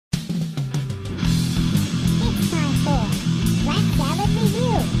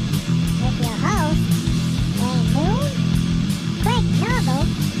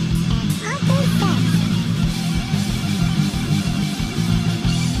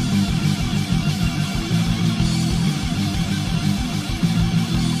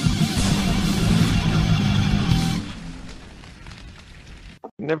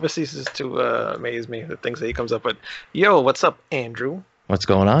never ceases to amaze me, the things that he comes up with. Yo, what's up, Andrew? What's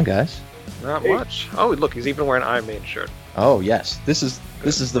going on, guys? Not much. Oh, look, he's even wearing an Iron Maiden shirt. Oh, yes. This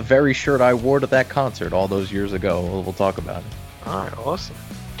is the very shirt I wore to that concert all those years ago. We'll talk about it. All right, awesome.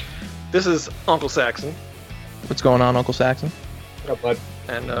 This is Uncle Saxon. What's going on, Uncle Saxon? Yeah, bud.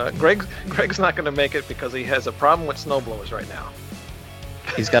 And Greg's not going to make it because he has a problem with snowblowers right now.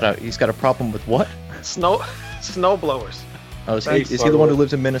 He's got a problem with what? Snowblowers. Oh, is he the one who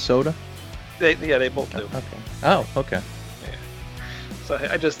lives in Minnesota? They both do. Okay. Oh, okay. Yeah. So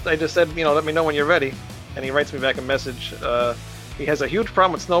I just said, let me know when you're ready, and he writes me back a message. He has a huge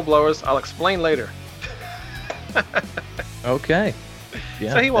problem with snowblowers. I'll explain later. Okay.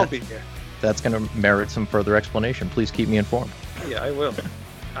 Yeah. So he won't be here. That's going to merit some further explanation. Please keep me informed. Yeah, I will.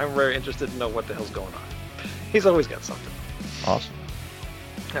 I'm very interested to know what the hell's going on. He's always got something. Awesome.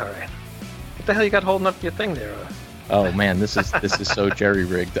 All right. What the hell you got holding up your thing there? Oh man, this is so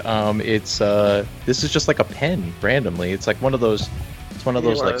jerry-rigged. This is just like a pen randomly. It's like one of those. It's one of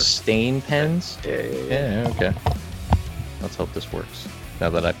those like stain pens. Yeah. Okay. Let's hope this works. Now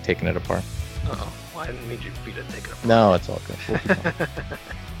that I've taken it apart. Oh, well, I didn't need you to take it apart. No, it's all good. We'll be fine.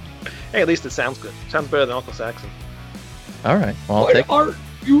 Hey, at least it sounds good. Sounds better than Uncle Saxon. All right. Well, What are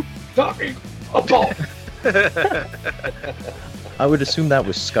you talking about? I would assume that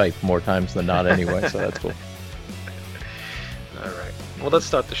was Skype more times than not anyway, so that's cool. All right. Well, let's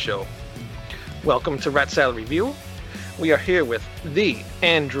start the show. Welcome to Rat Salad Review. We are here with the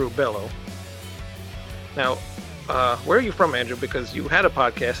Andrew Bello. Now, where are you from, Andrew? Because you had a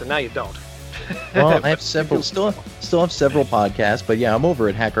podcast and now you don't. Well, I have several, still have several podcasts, but yeah, I'm over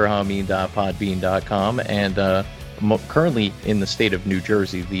at hackerhamin.podbean.com, and I'm currently in the state of New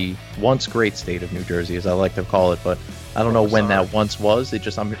Jersey, the once great state of New Jersey, as I like to call it, but I don't know when that once was.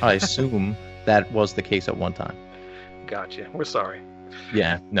 I assume that was the case at one time. Gotcha. We're sorry.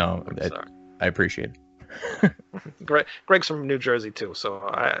 Yeah, no, Sorry. I appreciate it. Greg's from New Jersey too,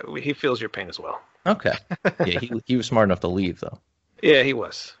 so he feels your pain as well. Okay. Yeah, he was smart enough to leave, though. Yeah, he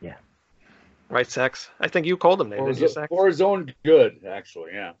was. Yeah. Right, Sax? I think you called him name, didn't you, Sax? For his own good,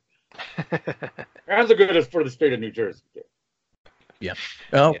 actually, yeah. And the good is for the state of New Jersey. Yeah.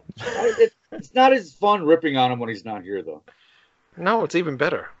 Oh. It's not as fun ripping on him when he's not here, though. No, it's even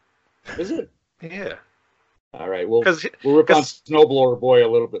better. Is it? Yeah. All right, we'll rip on 'cause Snowblower Boy a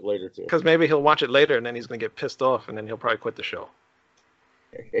little bit later, too. Because maybe he'll watch it later and then he's going to get pissed off and then he'll probably quit the show.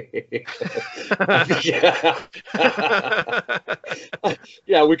 Yeah.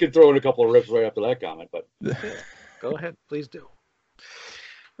 Yeah, we can throw in a couple of rips right after that comment, but Go ahead, please do.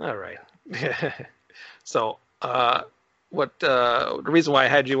 All right. So, the reason why I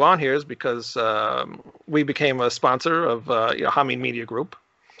had you on here is because we became a sponsor of Hamin Media Group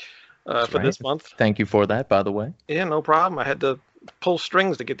for this month. Thank you for that, by the way. Yeah, no problem. I had to pull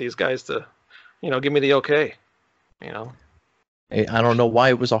strings to get these guys to, give me the okay. I don't know why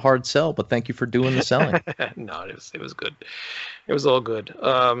it was a hard sell, but thank you for doing the selling. No, it was good. It was all good.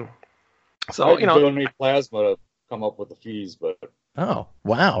 So I donate plasma to come up with the fees, but Oh,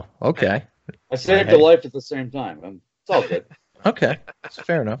 wow. Okay. I saved a life at the same time. It's all good. Okay. That's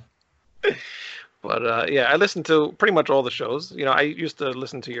fair enough. But I listened to pretty much all the shows. I used to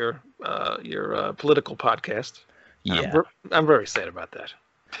listen to your political podcast. Yeah. I'm very sad about that.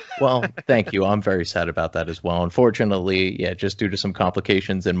 Well, thank you. I'm very sad about that as well. Unfortunately, yeah, just due to some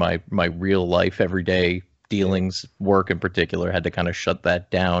complications in my real life, everyday dealings, work in particular, had to kind of shut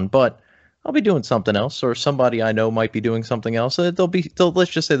that down. But I'll be doing something else, or somebody I know might be doing something else.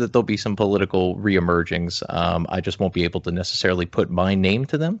 Let's just say that there'll be some political reemergings. I just won't be able to necessarily put my name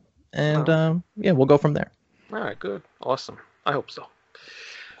to them. And we'll go from there. All right, good. Awesome. I hope so.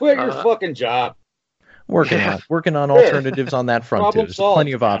 Quit your fucking job. Working on alternatives on that front, too. Problem There's solved,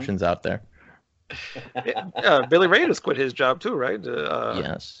 plenty of man. options out there. Billy Ray just quit his job too, right?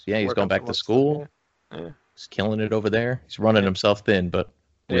 Yes. Yeah, he's working going back for to months. school. Yeah. He's killing it over there. He's running himself thin, but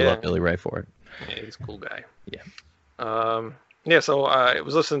we love Billy Ray for it. Yeah, he's a cool guy. Yeah. So I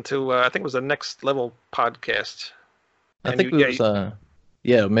was listening to, I think it was the Next Level podcast. I think it was,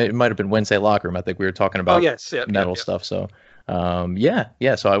 it might have been Wednesday Locker Room. I think we were talking about metal stuff. So, so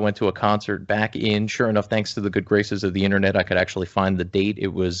I went to a concert back in, sure enough, thanks to the good graces of the internet, I could actually find the date.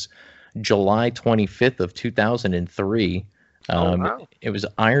 It was July 25th of 2003. Wow. It was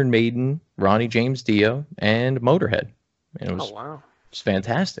Iron Maiden, Ronnie James Dio, and Motorhead. And it was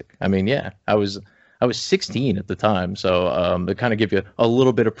fantastic. I mean, yeah, I was 16 at the time, so to kind of give you a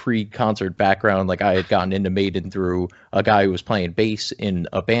little bit of pre-concert background, like I had gotten into Maiden through a guy who was playing bass in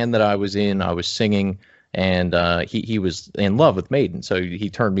a band that I was in. I was singing, and he was in love with Maiden, so he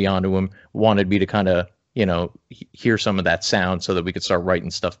turned me on to him, wanted me to kind of hear some of that sound so that we could start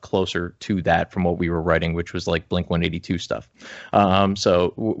writing stuff closer to that from what we were writing, which was like Blink 182 stuff.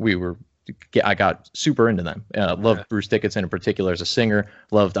 So I got super into them. Loved Bruce Dickinson in particular as a singer.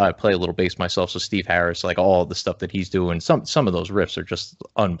 I play a little bass myself. So Steve Harris, like all the stuff that he's doing, some of those riffs are just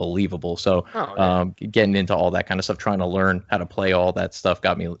unbelievable. So getting into all that kind of stuff, trying to learn how to play all that stuff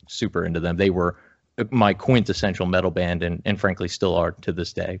got me super into them. They were my quintessential metal band, and frankly still are to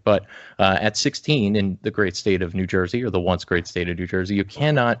this day. But at 16 in the great state of New Jersey, or the once great state of New Jersey, you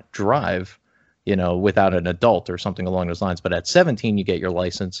cannot drive without an adult or something along those lines. But at 17, you get your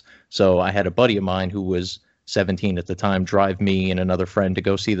license. So I had a buddy of mine who was 17 at the time drive me and another friend to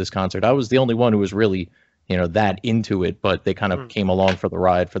go see this concert. I was the only one who was really, that into it, but they kind of came along for the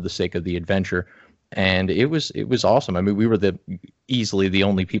ride for the sake of the adventure. And it was awesome. I mean, we were easily the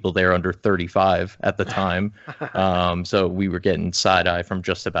only people there under 35 at the time. So we were getting side eye from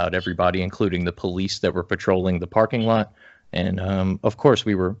just about everybody, including the police that were patrolling the parking lot. And of course,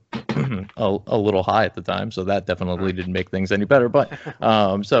 we were a little high at the time, so that definitely didn't make things any better. But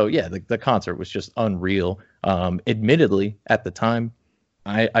so yeah, the concert was just unreal. Admittedly, at the time,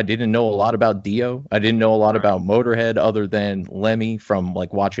 I didn't know a lot about Dio. I didn't know a lot about Motorhead other than Lemmy from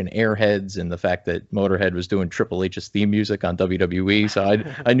like watching Airheads and the fact that Motorhead was doing Triple H's theme music on WWE. So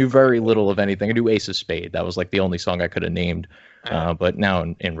I knew very little of anything. I knew Ace of Spade. That was like the only song I could have named. But now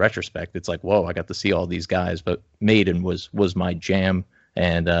in retrospect, it's like, whoa, I got to see all these guys. But Maiden was my jam.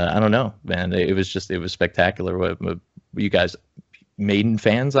 And I don't know, man, it was spectacular. You guys Maiden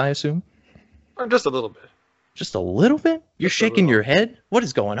fans, I assume? Just a little bit. Just a little bit? You're shaking your head? What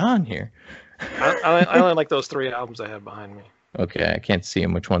is going on here? I only like those 3 albums I have behind me. Okay, I can't see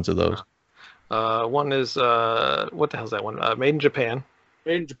them. Which ones are those? One is, what the hell's that one? Made in Japan.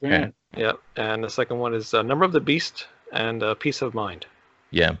 Made in Japan. Yeah, and the second one is Number of the Beast and Peace of Mind.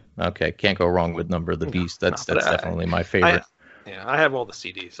 Yeah, okay. Can't go wrong with Number of the Beast. That's definitely my favorite. I have all the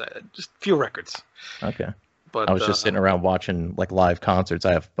CDs. Just a few records. Okay. But I was just sitting around watching like live concerts.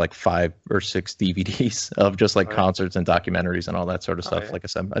 I have like 5 or 6 DVDs of just like concerts and documentaries and all that sort of stuff. Yeah. Like I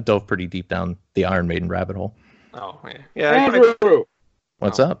said, I dove pretty deep down the Iron Maiden rabbit hole. Oh, yeah. Andrew!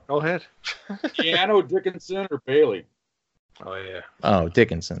 What's up? Go ahead. Keanu, Dickinson, or Bailey? Oh, yeah. Oh,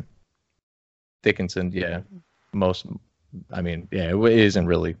 Dickinson, yeah. It isn't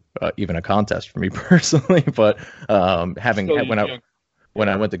really even a contest for me personally, but when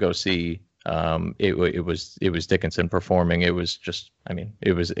I went to go see, it was Dickinson performing. It was just,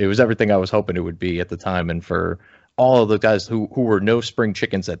 it was everything I was hoping it would be at the time. And for all of the guys who were no spring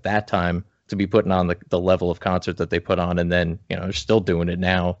chickens at that time to be putting on the level of concert that they put on, and then they're still doing it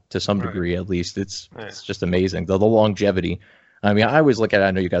now to some degree at least. It's just amazing. The longevity. I always look at it,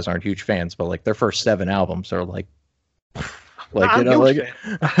 I know you guys aren't huge fans, but like their first 7 albums are like I'm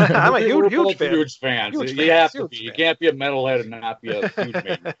a huge fan. Huge fans. You have to be. You can't be a metalhead and not be a huge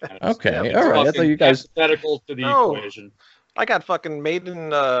Maiden fan. Okay, all right. I thought you guys antithetical to the equation. I got fucking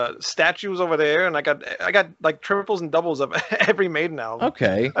Maiden statues over there, and I got like triples and doubles of every Maiden album.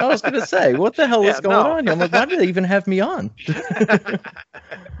 Okay, I was gonna say, what the hell is going on here? I'm like, why did they even have me on?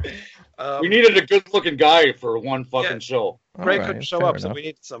 We needed a good-looking guy for one fucking show. Greg couldn't show up, so we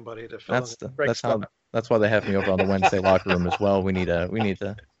needed somebody to fill in. That's why they have me over on the Wednesday locker room as well. We need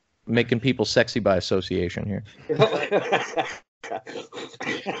to making people sexy by association here.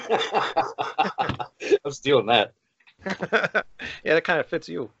 I'm stealing that. Yeah, that kind of fits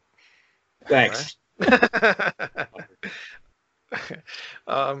you. Thanks.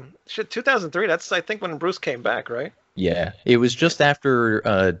 Shit, 2003. That's I think when Bruce came back, right? Yeah, it was just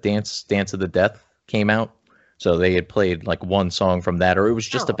after Dance of the Death came out. So they had played like one song from that, or it was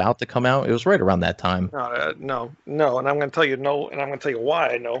just about to come out. It was right around that time. No, and I'm going to tell you no, and I'm going to tell you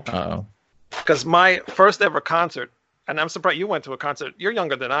why I know. Uh-oh. Because my first ever concert, and I'm surprised you went to a concert. You're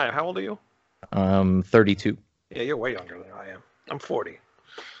younger than I am. How old are you? 32. Yeah, you're way younger than I am. I'm 40.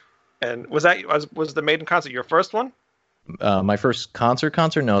 And was the Maiden concert your first one? My first concert?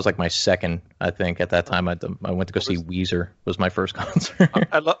 No, it was like my second, I think. At that time, I went to go see Weezer. Was my first concert.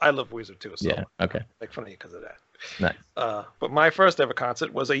 I love Weezer too. So yeah, okay. I make fun of you because of that. Nice. But my first ever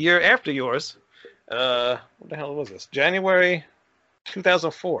concert was a year after yours. What the hell was this? January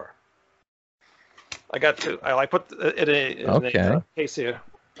 2004. I put it in a case here.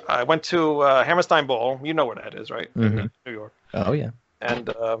 I went to Hammerstein Ball. You know where that is, right? Mm-hmm. In New York. Oh yeah. And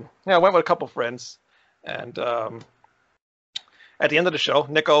I went with a couple friends, and at the end of the show,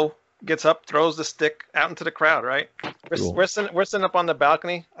 Nico gets up, throws the stick out into the crowd, right? We're sitting up on the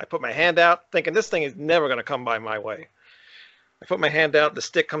balcony. I put my hand out, thinking this thing is never going to come by my way. I put my hand out. The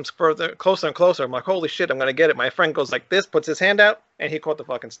stick comes closer and closer. I'm like, holy shit, I'm going to get it. My friend goes like this, puts his hand out, and he caught the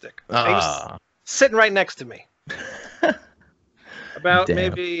fucking stick. sitting right next to me. About Damn.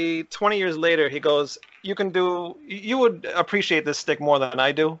 maybe 20 years later, he goes, you would appreciate this stick more than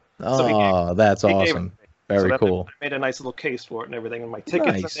I do. So That's he gave it awesome. to me. Very So cool. I made a nice little case for it and everything, and my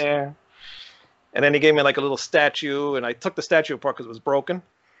tickets Nice. in there. And then he gave me like a little statue, and I took the statue apart because it was broken.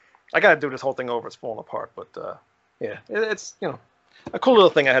 I got to do this whole thing over. It's falling apart, but yeah, it's a cool little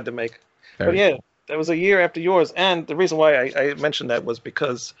thing I had to make. Very but yeah, cool. that was a year after yours, and the reason why I mentioned that was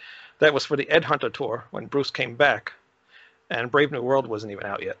because that was for the Ed Hunter tour when Bruce came back, and Brave New World wasn't even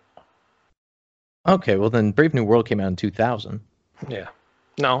out yet. Okay, well then Brave New World came out in 2000. Yeah.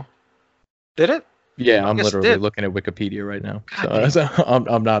 No. Did it? Yeah, I'm guess it literally did. looking at Wikipedia right now. God So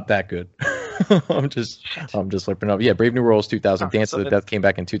I'm not that good. I'm just flipping up. Yeah, Brave New World is 2000. Okay, Dance so of the then- Death came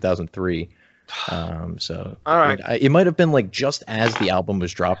back in 2003. So All right. it might have been like just as the album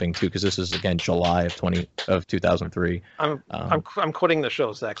was dropping too, because this is again July of 2003. I'm quitting the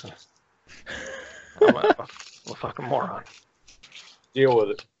show, Saxon. I'm a fucking moron. Deal with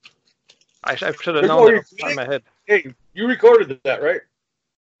it. I should have Before known you that in my head. Hey, you recorded that, right?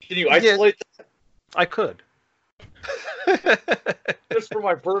 Can you isolate I could. that just for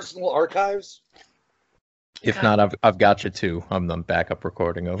my personal archives? If not, I've got you too. I'm the backup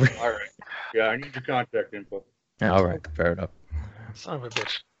recording over. All right. Yeah, I need your contact info. All right, fair enough. Son of a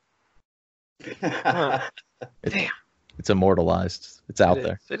bitch. It's immortalized. It's out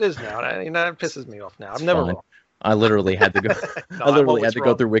there. It is now. That pisses me off now. I'm It's never fine. wrong. I literally had to go. No, I literally always had to go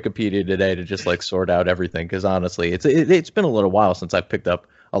wrong. through Wikipedia today to just like sort out everything because honestly, it's been a little while since I've picked up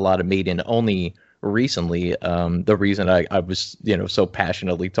a lot of Maiden. Only recently, the reason I was so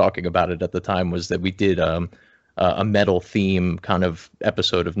passionately talking about it at the time was that we did a metal theme kind of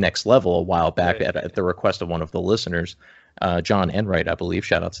episode of Next Level a while back Right. at the request of one of the listeners. John Enright, I believe.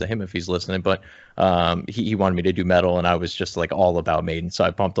 Shout outs to him if he's listening. But he wanted me to do metal, and I was just like all about Maiden. So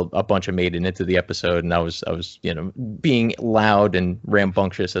I pumped a bunch of Maiden into the episode, and I was being loud and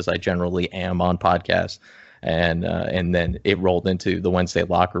rambunctious as I generally am on podcasts. And then it rolled into the Wednesday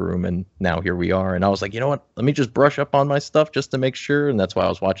locker room, and now here we are. And I was like, you know what? Let me just brush up on my stuff just to make sure. And that's why I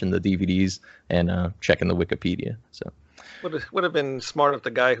was watching the DVDs and checking the Wikipedia. So Would have been smart if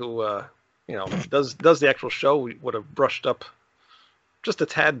the guy who does the actual show would have brushed up just a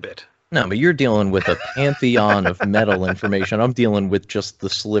tad bit. no, but you're dealing with a pantheon of metal information. I'm dealing with just the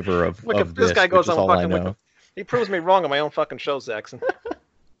sliver of Look, of if this guy which goes is on all I fucking know. He proves me wrong on my own fucking show, Saxon.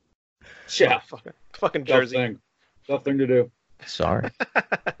 Yeah. Fucking Tough Jersey. thing. Tough thing to do. Sorry.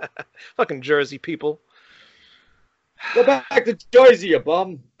 Fucking Jersey people. Go back to Jersey, you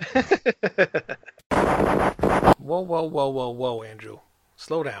bum. Whoa, Andrew.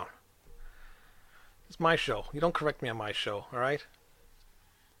 Slow down. It's my show. You don't correct me on my show, all right?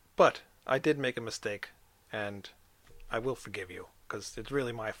 But I did make a mistake, and I will forgive you, because it's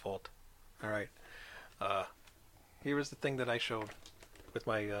really my fault. All right. Here is the thing that I showed with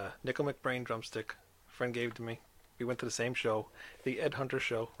my Nickel McBrain drumstick a friend gave to me. We went to the same show, the Ed Hunter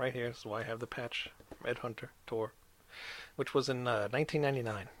show, right here. So I have the patch from Ed Hunter tour, which was in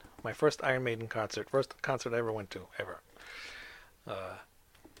 1999. My first Iron Maiden concert, first concert I ever went to, ever.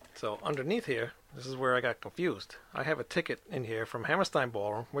 So underneath here, this is where I got confused. I have a ticket in here from Hammerstein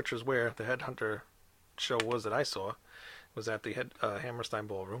Ballroom, which is where the Ed Hunter show was that I saw. It was at the Hammerstein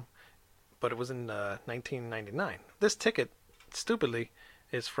Ballroom, but it was in 1999. This ticket, stupidly,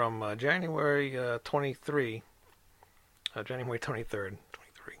 is from January 23rd,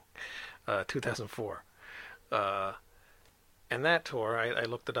 2004. And that tour, I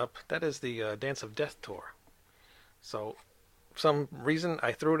looked it up, that is the Dance of Death tour. So, some reason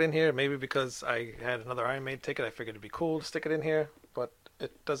I threw it in here, maybe because I had another Iron Maiden ticket, I figured it'd be cool to stick it in here, but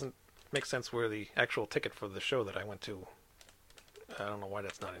it doesn't make sense where the actual ticket for the show that I went to, I don't know why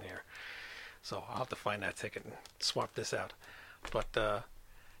that's not in here. So I'll have to find that ticket and swap this out. But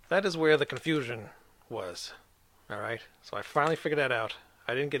that is where the confusion was. Alright, so I finally figured that out.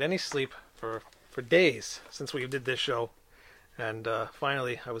 I didn't get any sleep for days since we did this show. And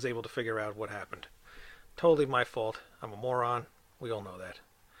finally I was able to figure out what happened. Totally my fault. I'm a moron. We all know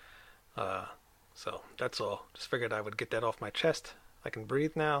that. So that's all. Just figured I would get that off my chest. I can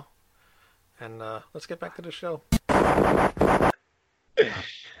breathe now. And let's get back to the show.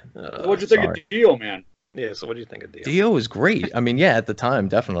 What'd you think of Dio, man? Yeah, so what do you think of Dio? Dio was great. I mean, yeah, at the time,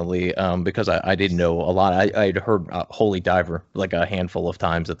 definitely, because I didn't know a lot. I'd heard Holy Diver like a handful of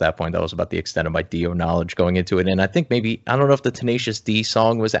times at that point. That was about the extent of my Dio knowledge going into it. And I think maybe, I don't know if the Tenacious D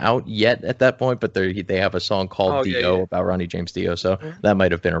song was out yet at that point, but they have a song called Dio about Ronnie James Dio. So that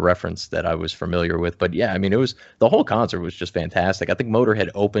might have been a reference that I was familiar with. But yeah, I mean, the whole concert was just fantastic. I think Motorhead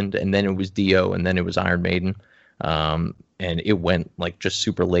opened, and then it was Dio, and then it was Iron Maiden. And it went like just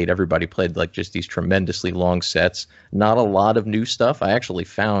super late. Everybody played like just these tremendously long sets. Not a lot of new stuff. I actually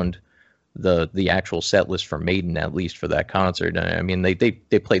found the actual set list for Maiden, at least for that concert. I mean, they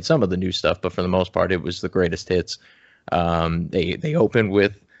played some of the new stuff, but for the most part, it was the greatest hits. They opened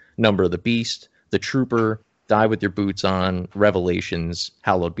with Number of the Beast, The Trooper, Die with Your Boots On, Revelations,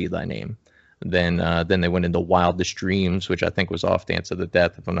 Hallowed Be Thy Name. Then they went into Wildest Dreams, which I think was off Dance of the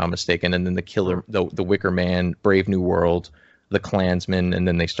Death, if I'm not mistaken, and then the Wicker Man, Brave New World, The Klansman, and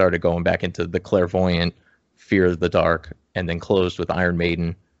then they started going back into The Clairvoyant, Fear of the Dark, and then closed with Iron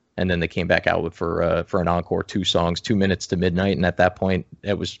Maiden. And then they came back out for an encore, 2 songs, 2 minutes to midnight, and at that point,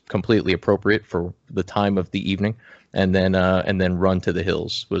 it was completely appropriate for the time of the evening. And then Run to the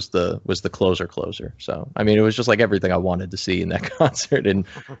Hills was the closer. So I mean, it was just like everything I wanted to see in that concert, and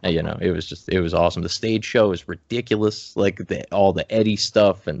it was awesome. The stage show is ridiculous, like all the Eddie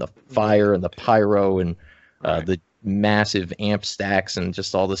stuff and the fire and the pyro and the massive amp stacks and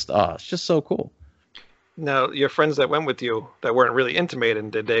just all this stuff. Oh, it's just so cool. Now, your friends that went with you that weren't really into Maiden,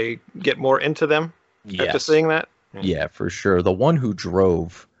 did they get more into them after seeing that? Yeah, for sure. The one who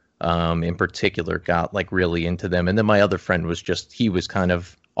drove, in particular, got like really into them, and then my other friend he was kind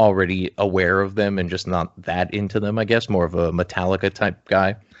of already aware of them and just not that into them, I guess, more of a Metallica type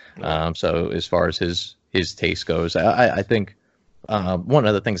guy. So as far as his taste goes, I think one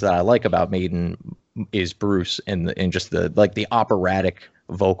of the things that I like about Maiden is Bruce and just the operatic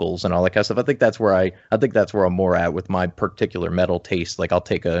vocals and all that kind of stuff. I think that's where I'm more at with my particular metal taste. Like I'll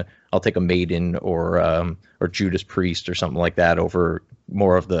take a Maiden or Judas Priest or something like that over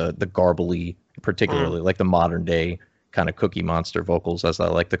more of the garbly, particularly like the modern day kind of Cookie Monster vocals, as I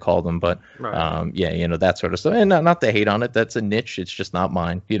like to call them. But that sort of stuff. And not to hate on it, that's a niche. It's just not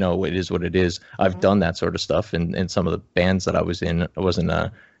mine. It is what it is. I've done that sort of stuff in some of the bands that I was in. I wasn't a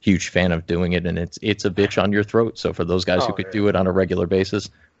huge fan of doing it, and it's a bitch on your throat. So for those guys who could do it on a regular basis,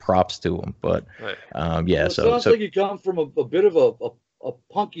 props to them. But it sounds like you come from a bit of a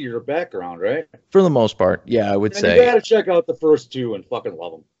punkier background, right? For the most part, yeah, I would say. You gotta check out the first 2 and fucking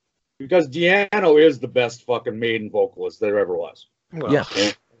love them. Because Deano is the best fucking Maiden vocalist there ever was. Well, yeah.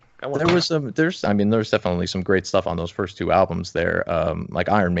 There's definitely some great stuff on those first 2 albums there. Like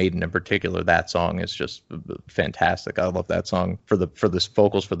Iron Maiden in particular, that song is just fantastic. I love that song for the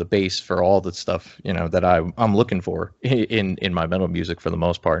vocals, for the bass, for all the stuff, that I'm looking for in my metal music for the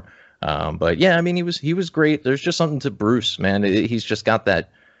most part. But yeah, I mean, he was great. There's just something to Bruce, man. He's just got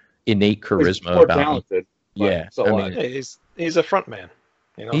that innate charisma about talented, him. Yeah. So he's a front man.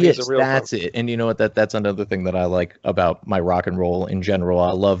 That's it. And you know what? That's another thing that I like about my rock and roll in general.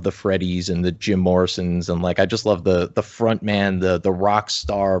 I love the Freddys and the Jim Morrisons, and like I just love the front man, the rock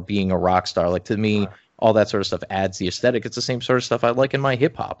star being a rock star. Like to me, all that sort of stuff adds the aesthetic. It's the same sort of stuff I like in my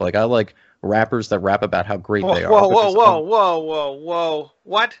hip hop. Like I like rappers that rap about how great they are. Whoa!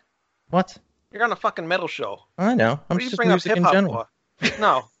 What? What? You're on a fucking metal show. I know. I'm just music in general.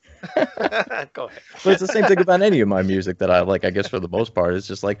 No. Go ahead. But it's the same thing about any of my music that I like. I guess for the most part, it's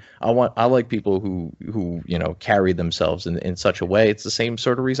just like I like people who carry themselves in such a way. It's the same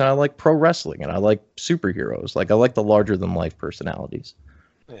sort of reason I like pro wrestling and I like superheroes. Like I like the larger than life personalities.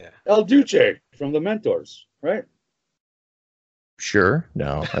 Yeah. El Duce from the Mentors, right? Sure.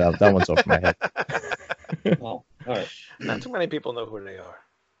 No, that one's off my head. Oh, all right. Not too many people know who they are.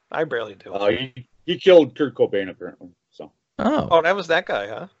 I barely do. He killed Kurt Cobain apparently. So. Oh, that was that guy,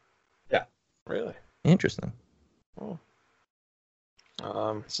 huh? Yeah. Really? Interesting. Oh.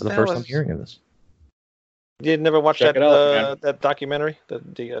 This is the first I'm hearing of this. You never watched that documentary, the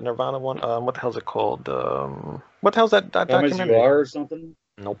Nirvana one? What the hell's it called? What the hell's that documentary? Come As You Are or something?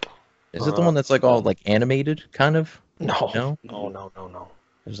 Nope. Is it the one that's like all like animated, kind of? No.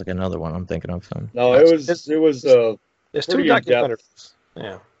 There's like another one I'm thinking of. No, it was. There's 2 documentaries.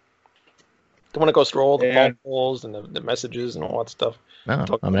 Yeah. The one that goes through all the polls and the messages and all that stuff. No, I'm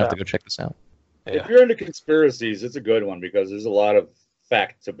gonna have to go check this out. Yeah. If you're into conspiracies, it's a good one because there's a lot of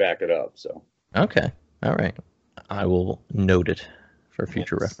fact to back it up. So. Okay. All right. I will note it for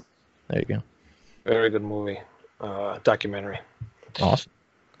future reference. There you go. Very good movie, documentary. Awesome.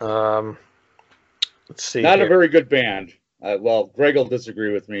 Let's see. Not a very good band. Greg will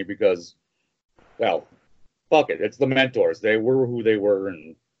disagree with me because, fuck it. It's the Mentors. They were who they were,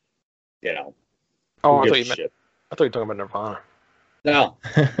 and Oh, I thought you were talking about Nirvana. No,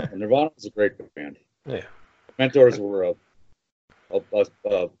 Nirvana was a great band. Yeah. Mentors were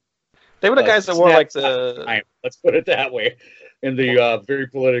they were the guys that wore like the. Let's put it that way, in the very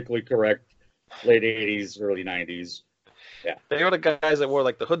politically correct late '80s, early '90s. Yeah. They were the guys that wore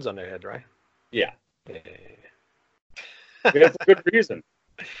like the hoods on their head, right? Yeah. Yeah, for good reason.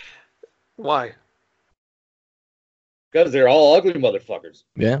 Why? Because they're all ugly motherfuckers.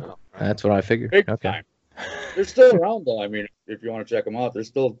 Yeah, Oh, that's what I figured. Big Okay. time. They're still around though. I mean, if you want to check them out,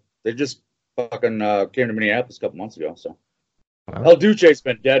 they just fucking came to Minneapolis a couple months ago. So Wow. El Duce's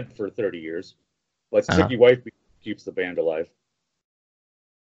been dead for 30 years, but Uh-huh. Sicky Wife keeps the band alive.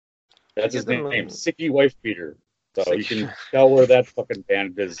 That's his Give them name, a- Sicky Wife Beater. So Sick- you can tell where that fucking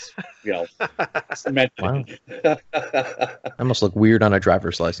band is, cemented. Wow. That must look weird on a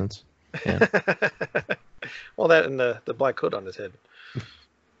driver's license. Yeah. Well, that and the black hood on his head.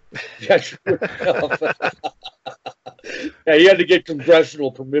 Yeah, true enough. Yeah, you had to get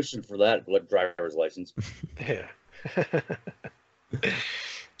congressional permission for that driver's license. Yeah.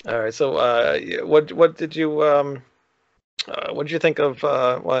 All right. So, what did you what did you think of?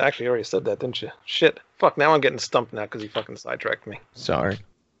 Well, actually, you already said that, didn't you? Shit. Fuck. Now I'm getting stumped now because you fucking sidetracked me. Sorry.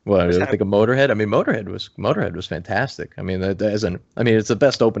 Well, I think of Motorhead. I mean, Motorhead was fantastic. I mean, it's the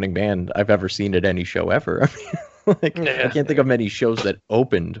best opening band I've ever seen at any show ever. I mean, I can't think of many shows that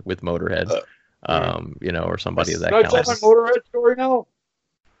opened with Motorhead. Or somebody of that Can I tell my caliber. Motorhead story now?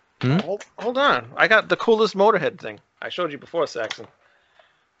 Hold on. I got the coolest Motorhead thing. I showed you before, Saxon.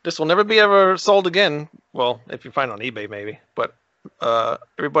 This will never be ever sold again. Well, if you find it on eBay, maybe. But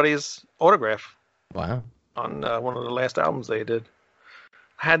everybody's autograph Wow. on one of the last albums they did.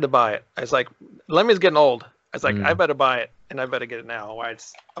 I had to buy it. I was like, Lemmy's getting old. I was like, I better buy it, and I better get it now while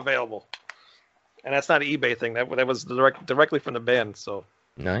it's available. And that's not an eBay thing. That was directly from the band, so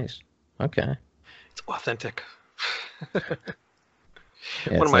Nice. Okay. it's authentic.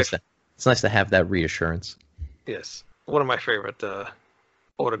 Yeah, One of my it's nice to have that reassurance. Yes, one of my favorite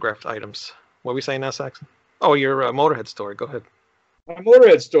autographed items. What are we saying now, Saxon? Oh, your Motorhead story. Go ahead. My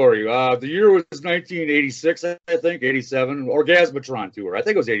Motorhead story. The year was 1986, I think, 87. Orgasmatron tour. I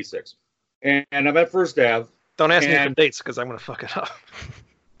think it was 86. And I'm at First Ave. Don't ask me And- for dates because I'm gonna fuck it up.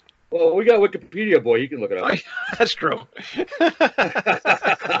 Well, we got Wikipedia, boy. You can look it up. That's true.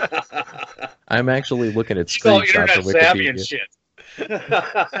 I'm actually looking at It's all screenshots internet of savvy and Wikipedia.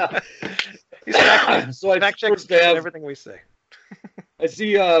 shit. He's fact So I check First Ave. everything we say. I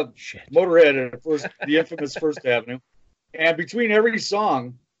see Shit. Motorhead at the infamous First Avenue, and between every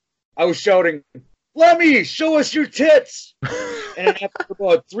song, I was shouting, "Lemmy, show us your tits!" And after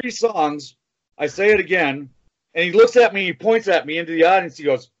about 3 songs, I say it again, and he looks at me, he points at me into the audience, he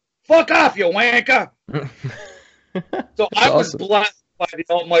goes, "Fuck off, you wanker!" So I was awesome. blessed by the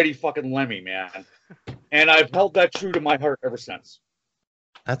almighty fucking Lemmy, man, and I've held that true to my heart ever since.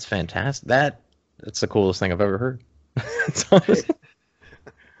 That's fantastic. That's the coolest thing I've ever heard. It's honest.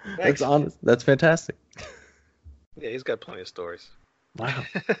 That's Thanks. honest. That's fantastic. Yeah, he's got plenty of stories. Wow.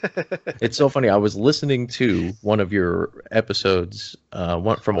 It's so funny. I was listening to one of your episodes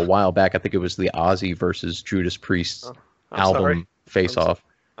one from a while back. I think it was the Ozzy versus Judas Priest I'm album sorry. Face I'm Off.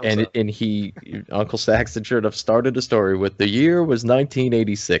 I'm sorry. Uncle Saxon should have started a story with the year was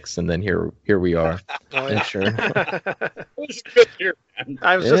 1986, and then here we are. Oh, And yeah. sure. It was a good year, man.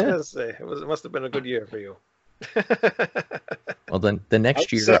 I was just Yeah. gonna say it must have been a good year for you. Well, then the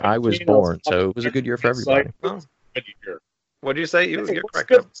next was year I was 17, I was born, so it was a good year for everybody. Oh, Good year. what did you say? You're What's correct.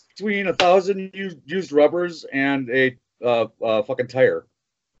 the difference between 1,000 used rubbers and a fucking tire?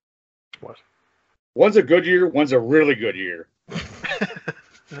 What? One's a good year, one's a really good year.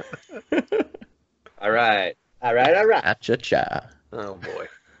 All right. Cha-cha-cha. Oh boy.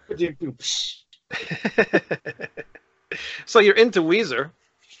 Psh. So you're into Weezer.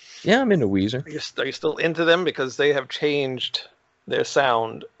 Yeah, I'm into Weezer. Are you still into them because they have changed their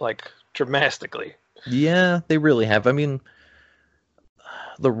sound like dramatically? Yeah, they really have. I mean,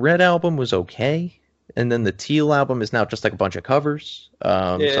 the Red album was okay, and then the Teal album is now just like a bunch of covers.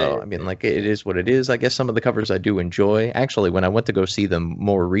 I mean, like it is what it is. I guess some of the covers I do enjoy. Actually, when I went to go see them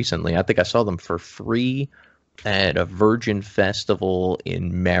more recently, I think I saw them for free at a Virgin Festival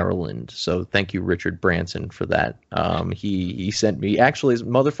in Maryland. So thank you, Richard Branson, for that. He sent me. Actually, his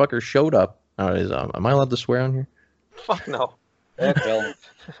motherfucker showed up. Am I allowed to swear on here? Fuck no. Well,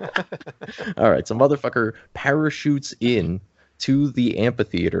 All right, so motherfucker parachutes in to the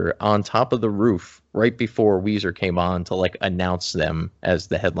amphitheater on top of the roof right before Weezer came on to like announce them as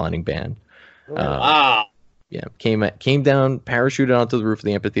the headlining band. wow. Yeah, came down, parachuted onto the roof of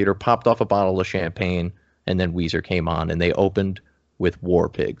the amphitheater, popped off a bottle of champagne, and then Weezer came on, and they opened with War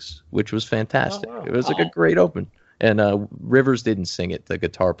Pigs, which was fantastic. Oh, wow. It was like a great open. And Rivers didn't sing it; the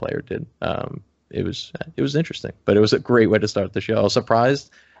guitar player did. It was interesting, but it was a great way to start the show. I was surprised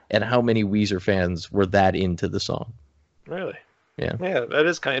at how many Weezer fans were that into the song. Really? Yeah. Yeah, that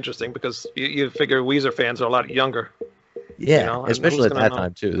is kind of interesting because you figure Weezer fans are a lot younger. Yeah, You know, and especially who's at gonna that know?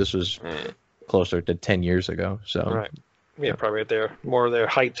 time too. This was closer to 10 years ago. So Right. Yeah, probably at more of their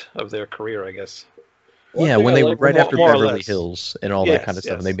height of their career, I guess. One Yeah, thing when I they like right about after more or Beverly less. Hills and all that Yes, kind of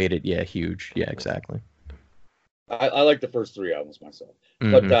stuff, and yes. they made it huge. Yeah, exactly. I like the first 3 albums myself.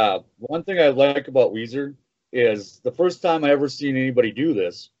 Mhm. But one thing I like about Weezer is the first time I ever seen anybody do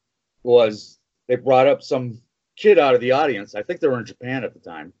this was they brought up some kid out of the audience. I think they were in Japan at the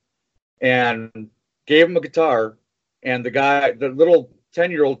time, and gave him a guitar, and the little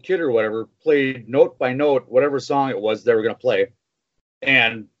 10-year-old kid or whatever, played note by note whatever song it was they were going to play.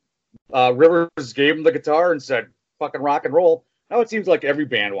 And Rivers gave him the guitar and said, fucking rock and roll. Now it seems like every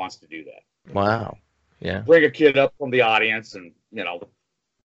band wants to do that. Wow. Yeah. Bring a kid up from the audience and, give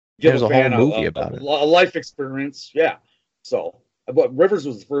There's a a whole fan movie about it. a life experience. Yeah. So, but Rivers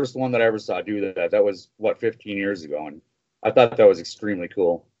was the first one that I ever saw do that. That was, 15 years ago. And I thought that was extremely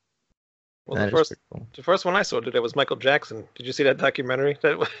cool. Well, That is pretty cool. the first one I saw did it was Michael Jackson. Did you see that documentary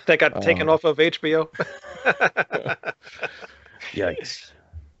that got taken Oh. off of HBO? Yikes.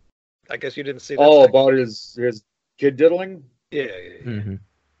 I guess you didn't see that. Oh, about his kid diddling? Yeah. Mm-hmm.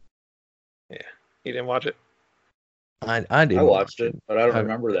 You didn't watch it? I didn't I watched watch it, but I don't I-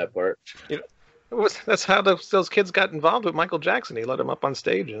 remember that part. That's how those kids got involved with Michael Jackson. He let them up on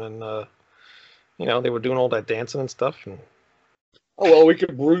stage, and then they were doing all that dancing and stuff. And Oh, well, we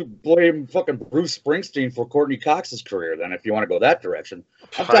could blame fucking Bruce Springsteen for Courtney Cox's career then, if you want to go that direction.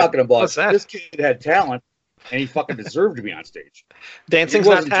 I'm talking about What's that? this kid had talent, and he fucking deserved to be on stage. Dancing's He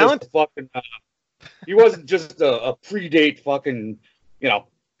not wasn't talent. just he wasn't just a predate fucking,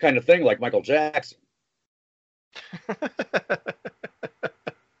 kind of thing like Michael Jackson.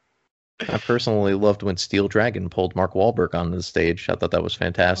 I personally loved when Steel Dragon pulled Mark Wahlberg onto the stage. I thought that was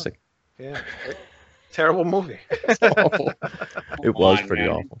fantastic. Yeah, terrible movie. It was on, pretty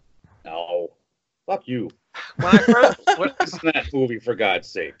man. awful. No, fuck you. When I first Listen to that movie, for God's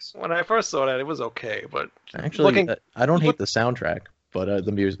sakes. when I first saw that, it was okay, but Actually, I don't hate the soundtrack, but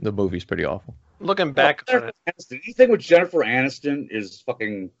the movie's pretty awful. looking back on it, Anything with Jennifer Aniston is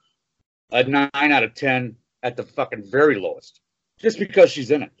fucking a 9 out of 10 at the fucking very lowest, just because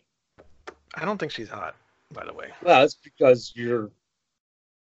she's in it. I don't think she's hot. By the way, Well, that's because you're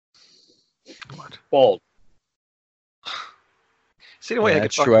what? bald. See the way I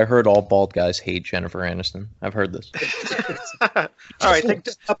That's could true. I heard all bald guys hate Jennifer Aniston. I've heard this. All right, Look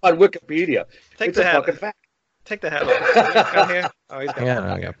this up on Wikipedia. take It's the a hat. fucking fact. Take the hat off. He's got hair. Oh, he's got Yeah,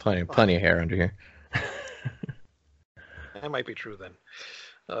 no, I got plenty of hair under here. That might be true then.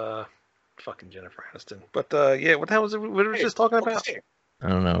 Fucking Jennifer Aniston. But yeah, what the hell was it? What were we just talking about? I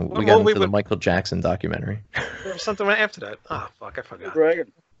don't know. What We got movie into the would- Michael Jackson documentary. There was something right after that. Oh fuck, I forgot.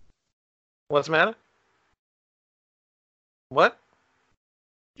 Dragon. What's the matter? What?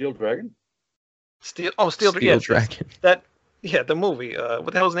 Steel Dragon? Steel Dragon. Steel Dragon. Yeah, the movie.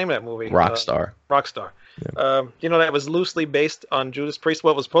 What the hell's the name of that movie? Rockstar. Rockstar. That was loosely based on Judas Priest.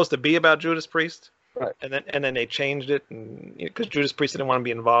 What was supposed to be about Judas Priest, Right. And then they changed it, and because Judas Priest didn't want to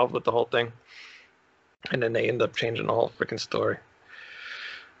be involved with the whole thing, and then they ended up changing the whole freaking story.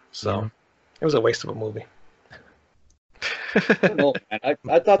 So it was a waste of a movie. I don't know, man.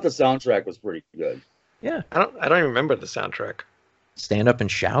 I thought the soundtrack was pretty good. Yeah. I don't even remember the soundtrack. Stand up and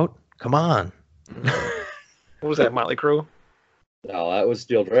shout. Come on. What was that? Motley Crue? No, that was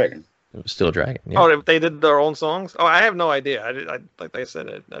Steel Dragon. It was Steel Dragon. Yeah. Oh, they did their own songs. Oh, I have no idea. I like I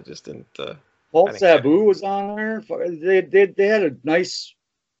said, I just didn't. Paul I think- Sabu was on there. They had a nice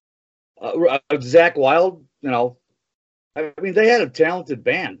Zach Wilde. I mean, they had a talented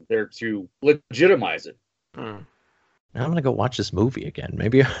band there to legitimize it. Hmm. Now I'm gonna go watch this movie again.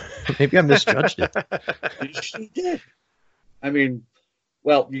 Maybe I misjudged it. She did. I mean,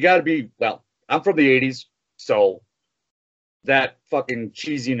 well, you got to be. Well, I'm from the '80s, so that fucking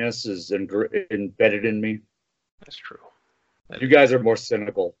cheesiness is embedded in me. That's true. You guys are more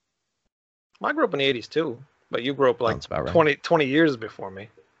cynical. I grew up in the 80s too, but you grew up like Sounds about right. 20 years before me.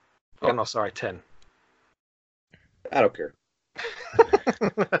 Oh, Yeah. no, sorry, 10. I don't care.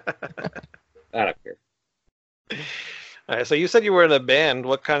 I don't care. All right, so you said you were in a band.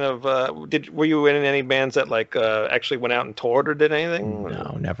 What kind of were you in any bands that actually went out and toured or did anything?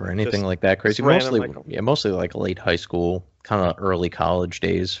 No, never anything Just- like that crazy. just random, Mostly like late high school, kind of early college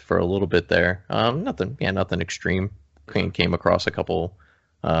days for a little bit there. Nothing extreme. Came across a couple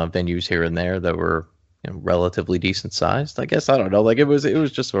venues here and there that were relatively decent sized. I guess I don't know. Like it was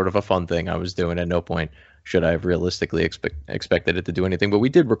just sort of a fun thing I was doing. At no point should I have realistically expected it to do anything. But we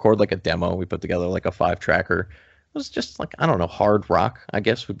did record like a demo. We put together like a 5-tracker. It was just like, I don't know, hard rock, I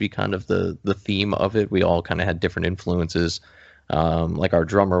guess would be kind of the theme of it. We all kind of had different influences. Like our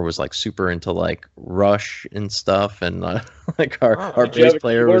drummer was like super into like Rush and stuff, and like our Did you have bass a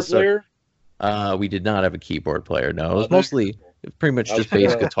player keyboard was player? we did not have a keyboard player. No, it Oh, was that's mostly cool. Pretty much I was just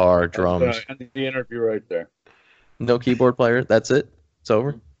bass gonna- guitar, I was gonna drums. end the interview right there. No keyboard player. That's it. It's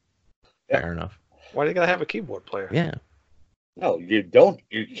over. Yeah. Fair enough. Why do you gotta have a keyboard player? Yeah. No, you don't.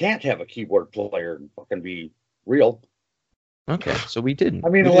 You can't have a keyboard player and fucking be real. Okay. So we didn't. I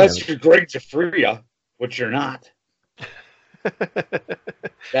mean, We didn't unless have you're Greg Jafria, which you're not. That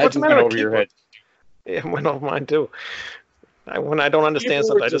What's just the went matter over with your keyboard? head. Yeah, it went over mine too. When I don't understand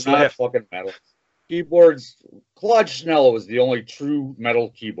something, I Keyboards just are not laugh. fucking metal. Keyboards. Claude Schnell was the only true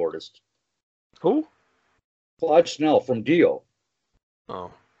metal keyboardist. Who? Claude Schnell from Dio.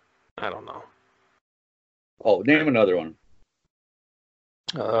 Oh, I don't know. Oh, name another one.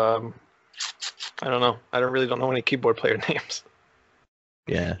 I don't know. I don't know any keyboard player names.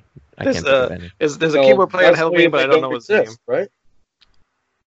 Yeah. I There's, can't think of any. there's a So, keyboard player in Wesley, Helloween, but they I don't know his name. exist, right?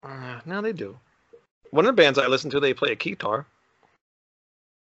 No, they do. One of the bands I listen to, they play a guitar.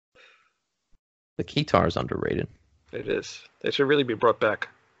 The guitar is underrated. It is. They should really be brought back.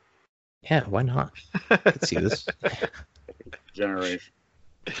 Yeah, why not? I could see this. Generation.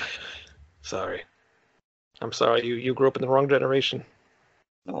 Sorry. I'm sorry. You grew up in the wrong generation.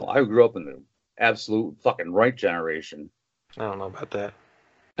 No, I grew up in the absolute fucking right generation. I don't know about that.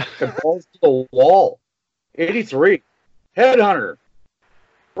 And balls to the wall. 83. Headhunter.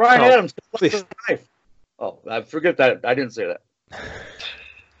 Brian Oh, Adams. please. Knife. Oh, I forget that. I didn't say that.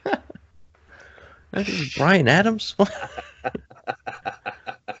 That is Brian Adams? Fucking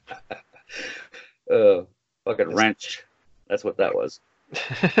wrench. That's what that was.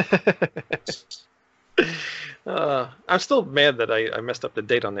 I'm still mad that I messed up the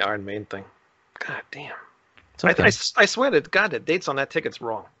date on the Iron Maiden thing. God damn. It's okay. I swear to God, the dates on that ticket's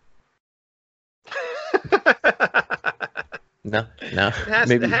wrong. No. It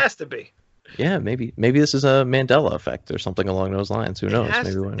has to be. Yeah, maybe this is a Mandela effect or something along those lines. Who knows?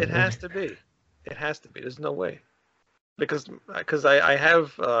 It has to be. It has to be. There's no way. Because I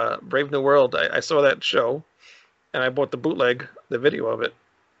have Brave New World. I saw that show, and I bought the bootleg, the video of it,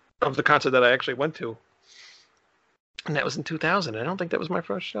 of the concert that I actually went to. And that was in 2000. I don't think that was my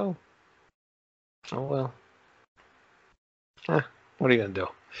first show. Oh, well. What are you going to do?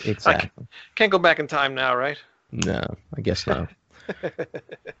 Exactly. Can't go back in time now, right? No, I guess not.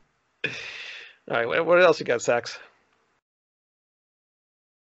 All right, what else you got, Sax?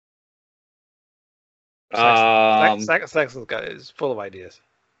 Saxon's got is full of ideas.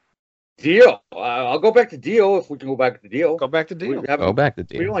 Dio. I'll go back to Dio if we can go back to Dio. Go back to Dio. Go back to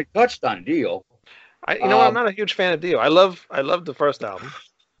We Dio. only touched on Dio. You know what? I'm not a huge fan of Dio. I love the first album.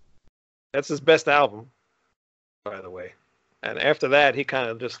 That's his best album, by the way. And after that, he kind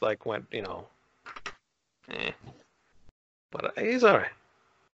of just like went, But he's all right.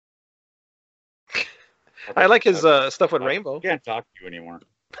 I like his stuff with Rainbow. I can't talk to you anymore.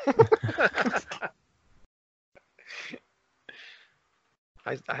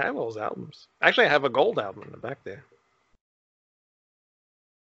 I have all his albums. Actually, I have a gold album in the back there.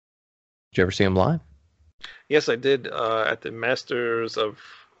 Did you ever see him live? Yes, I did at the Masters of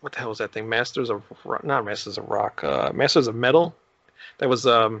what the hell was that thing? Masters of Rock, not Masters of Rock, Masters of Metal. That was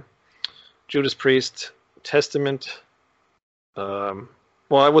Judas Priest, Testament. Well,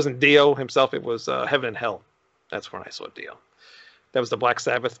 it wasn't Dio himself. It was Heaven and Hell. That's when I saw Dio. That was the Black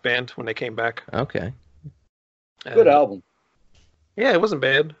Sabbath band when they came back. Okay. Good album. Yeah, it wasn't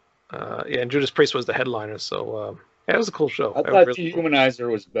bad. And Judas Priest was the headliner, so it was a cool show. I thought the Humanizer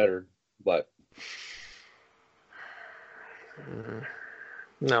was better, but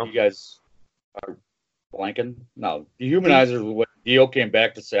no. You guys are blanking? No. The Humanizer was when Dio came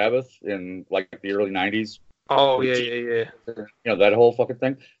back to Sabbath in like the early 90s. Oh, yeah. You know, that whole fucking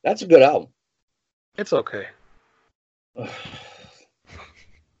thing. That's a good album. It's okay.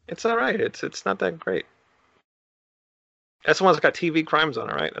 It's all right. It's not that great. That's the one that's got TV Crimes on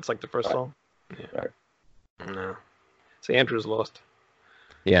it, right? That's like the first song. Yeah. Right. No. See, Andrew's lost.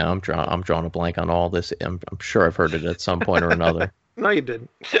 Yeah, I'm drawing a blank on all this. I'm sure I've heard it at some point or another. No, you didn't.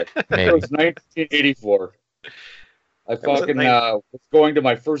 Maybe. It was 1984. I fucking was going to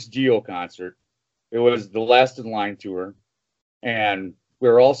my first Dio concert. It was the Last in Line tour, and we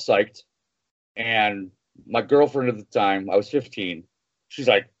were all psyched. And my girlfriend at the time, I was 15, she's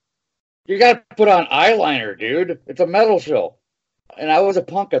like, "You got to put on eyeliner, dude. It's a metal show." And I was a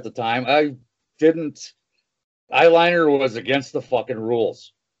punk at the time. I didn't. Eyeliner was against the fucking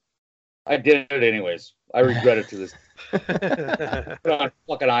rules. I did it anyways. I regret it to this. Put on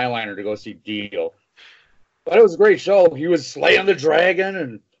fucking eyeliner to go see Dio. But it was a great show. He was slaying the dragon,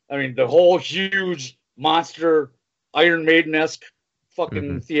 and I mean the whole huge monster Iron Maiden-esque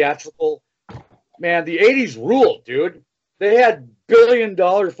fucking theatrical. Man, the 80s ruled, dude. They had $1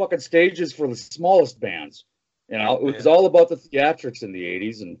 billion fucking stages for the smallest bands. You know, it was all about the theatrics in the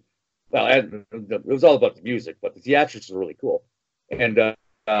 '80s, and well, it was all about the music, but the theatrics were really cool. And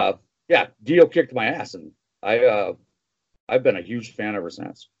yeah, Dio kicked my ass, and I've been a huge fan ever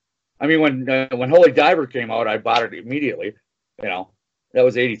since. I mean, when Holy Diver came out, I bought it immediately. You know, that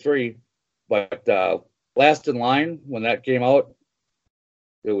was '83. But Last in Line, when that came out,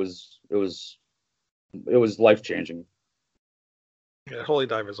 it was life changing. Yeah, Holy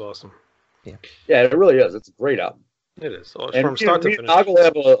Diver is awesome. Yeah, it really is. It's a great album. It is. And From start to finish. Noggle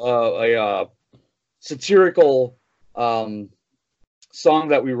have a satirical song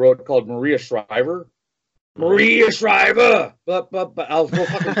that we wrote called Maria Shriver. Maria Shriver! But we'll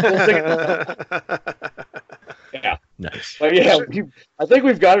sing it. Yeah. nice. But yeah, I think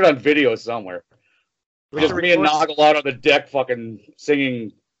we've got it on video somewhere. Just me and Noggle out on the deck fucking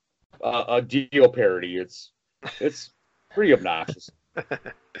singing a Dio parody. It's pretty obnoxious.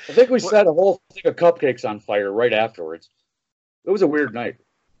 I think we set a whole thing of cupcakes on fire right afterwards. It was a weird night.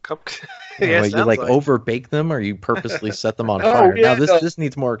 Yeah, you like overbake them, or you purposely set them on Oh, fire? yeah, Now this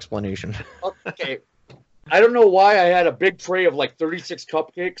needs more explanation. Okay. I don't know why I had a big tray of like 36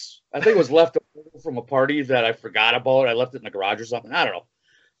 cupcakes. I think it was left over from a party that I forgot about. I left it in the garage or something. I don't know.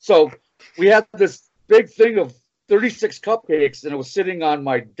 So we had this big thing of 36 cupcakes, and it was sitting on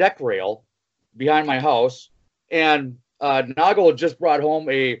my deck rail behind my house. And Noggle had just brought home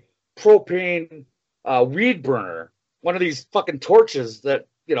a propane weed burner, one of these fucking torches that,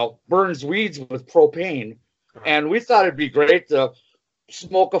 you know, burns weeds with propane. And we thought it'd be great to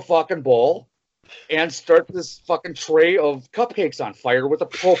smoke a fucking bowl and start this fucking tray of cupcakes on fire with a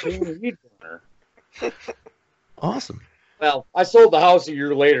propane weed burner. Awesome. Well, I sold the house a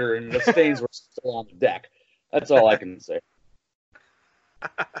year later, and the stains were still on the deck. That's all I can say.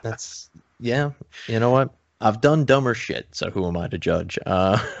 Yeah. You know what? I've done dumber shit, so who am I to judge?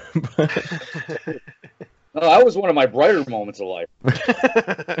 No, that was one of my brighter moments of life.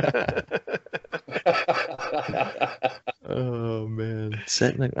 Oh man!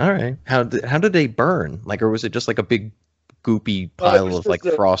 All right. How did they burn? Like, or was it just like a big goopy pile of like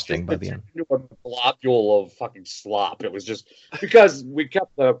frosting by the end? A globule of fucking slop. It was just because we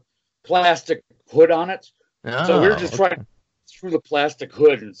kept the plastic hood on it, so we were just trying through the plastic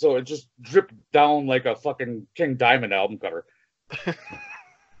hood, and so it just dripped down like a fucking King Diamond album cover.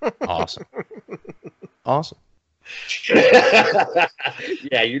 Awesome. Awesome.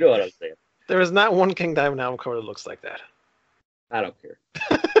 Yeah, you know what I'm saying. There is not one King Diamond album cover that looks like that. I don't care.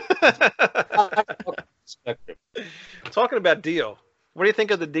 Talking about Dio, what do you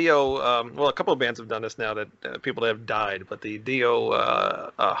think of the Dio? Well, a couple of bands have done this now that people have died, but the Dio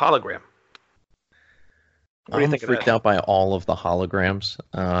hologram. I'm freaked out by all of the holograms.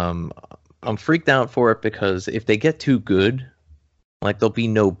 I'm freaked out for it because if they get too good, like there'll be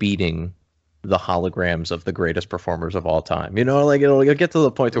no beating the holograms of the greatest performers of all time. You know, like it'll get to the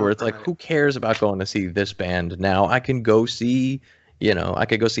point where it's like, who cares about going to see this band now? I can go see, a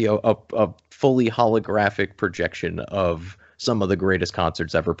fully holographic projection of some of the greatest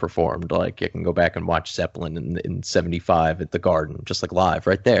concerts ever performed. Like you can go back and watch Zeppelin in '75 at the Garden, just like live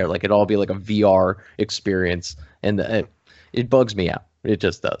right there. Like it'd all be like a VR experience, and it bugs me out. It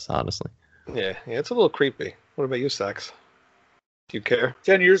just does, honestly. Yeah, it's a little creepy. What about you, Sax? Do you care?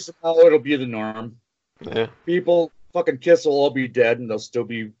 10 years from now, it'll be the norm. Yeah. People fucking Kiss will all be dead, and they'll still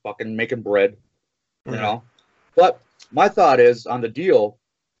be fucking making bread. You know? But my thought is, on the Dio,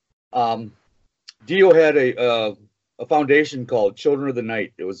 Dio had a foundation called Children of the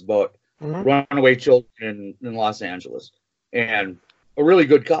Night. It was about runaway children in Los Angeles. And a really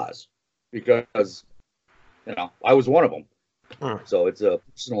good cause. Because, I was one of them. So it's a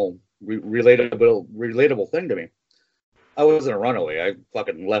personal, relatable thing to me. I wasn't a runaway. I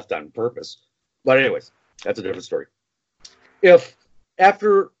fucking left on purpose. But anyways, that's a different story. If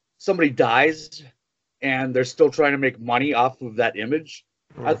after somebody dies and they're still trying to make money off of that image,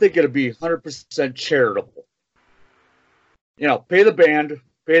 I think it'd be 100% charitable. Pay the band,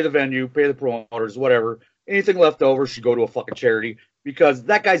 pay the venue, pay the promoters, whatever. Anything left over should go to a fucking charity because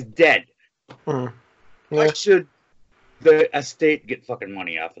that guy's dead. Why should the estate get fucking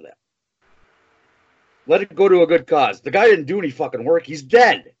money off of that? Let it go to a good cause. The guy didn't do any fucking work. He's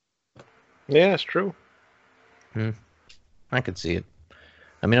dead. Yeah, it's true. I could see it.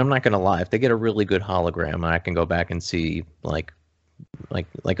 I mean, I'm not gonna lie. If they get a really good hologram, I can go back and see like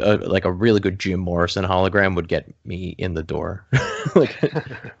a really good Jim Morrison hologram would get me in the door.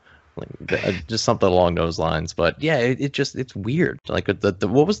 Just something along those lines. But yeah, it's weird. Like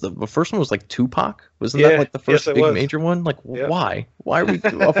what was the first one was like Tupac? Wasn't that like the first big major one? Like why? Why are we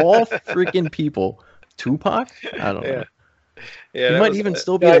of all freaking people? Tupac? I don't know. Yeah, he might even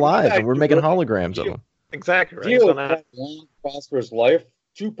still be alive, and we're making holograms of him. Exactly right. He's Dio gonna. had a long, prosperous life.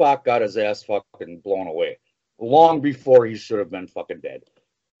 Tupac got his ass fucking blown away long before he should have been fucking dead.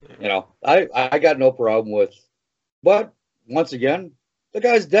 You know, I got no problem with, but once again, the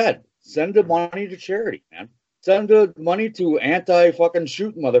guy's dead. Send the money to charity, man. Send the money to anti fucking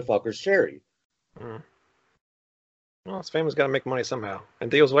shoot motherfuckers charity. Mm. Well, his family's got to make money somehow, and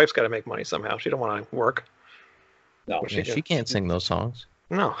Dio's wife's got to make money somehow. She don't want to work. No, Yeah, she can't sing those songs.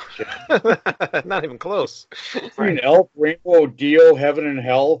 No, not even close. between Elf, Rainbow, Dio, Heaven and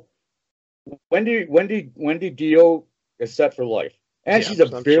Hell. Wendy Dio is set for life, and Yeah, she's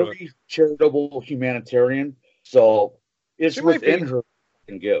a I'm very sure. charitable humanitarian. So it's She might within be. her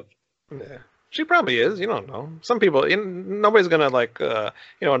to give. Yeah, she probably is. You don't know. Some people, nobody's gonna like,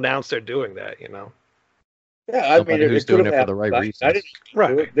 announce they're doing that. Yeah, I mean, Nobody who's it could doing have it for the happened. right I reasons. didn't do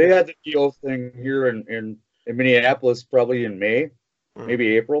Right. it. They had the Dio thing here in Minneapolis, probably in May, Mm.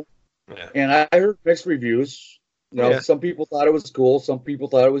 maybe April, Yeah. and I heard mixed reviews. You know, Yeah. some people thought it was cool, some people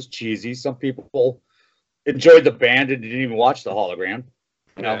thought it was cheesy, some people enjoyed the band and didn't even watch the hologram.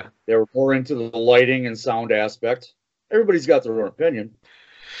 You know, Yeah. they were more into the lighting and sound aspect. Everybody's got their own opinion.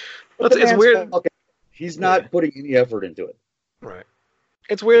 But It's the man's weird. fucking- he's not Yeah. putting any effort into it. Right.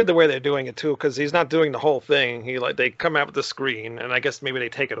 It's weird the way they're doing it too, because he's not doing the whole thing. They come out with the screen, and I guess maybe they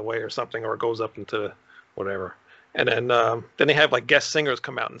take it away or something, or it goes up into whatever, and then they have like guest singers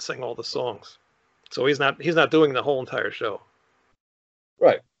come out and sing all the songs. So he's not doing the whole entire show.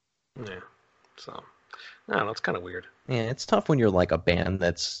 Right. Yeah. So I don't know. It's kind of weird. Yeah, it's tough when you're like a band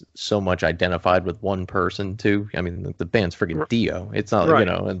that's so much identified with one person too. I mean, the band's freaking Dio. It's not, Right.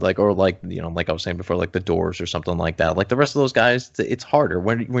 and like like I was saying before, like the Doors or something like that. Like the rest of those guys, it's harder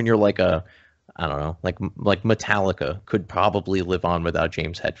when you're like I don't know, like Metallica could probably live on without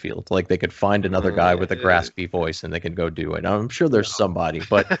James Hetfield. Like they could find another guy with a graspy voice and they could go do it. I'm sure there's somebody,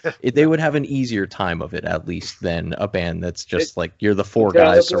 but they would have an easier time of it at least than a band that's just like you're the four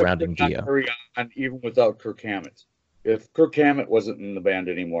guys surrounding could not Dio. carry on even without Kirk Hammett. If Kirk Hammett wasn't in the band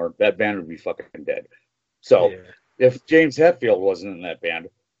anymore, that band would be fucking dead. So Yeah. if James Hetfield wasn't in that band,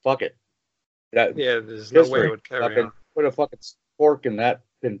 fuck it. That Yeah. There's no way history it would carry fucking on. put a fucking fork in that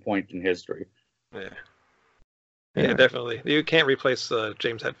pinpoint in history. Yeah. Yeah. Yeah, definitely. You can't replace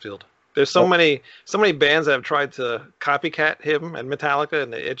James Hetfield. There's so many bands that have tried to copycat him and Metallica,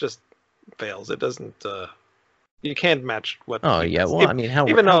 and it just fails. It doesn't. You can't match what. Oh he yeah, does. well, I mean, how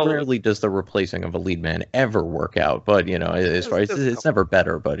even though rarely does the replacing of a lead man ever work out? But as far as There's a it's never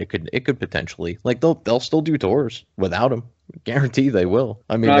better, but it could potentially like they'll still do tours without him. Guarantee they will.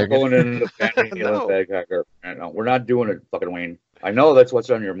 I mean, We're they're not going into the band No. baghacker. No, we're not doing it, fucking Wayne. I know that's what's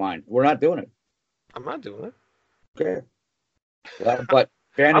on your mind. We're not doing it. I'm not doing it. Okay. But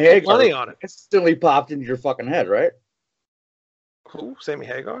Van I'll put money Hagar on it. instantly popped into your fucking head, right? Who? Sammy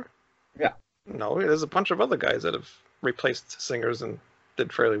Hagar? Yeah. No, there's a bunch of other guys that have replaced singers and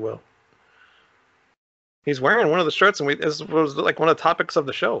did fairly well. He's wearing one of the shirts, and this was like one of the topics of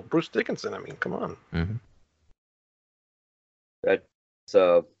the show. Bruce Dickinson. I mean, come on. Mhm. That's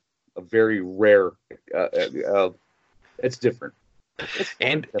a very rare. It's different.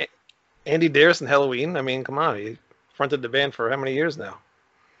 And Andy Darius and Halloween. I mean, come on. He fronted the band for how many years now?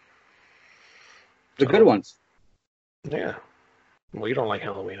 The good ones. Yeah. Well, you don't like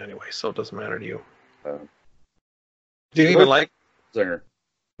Halloween anyway, so it doesn't matter to you. Uh, Do you even like? Singer.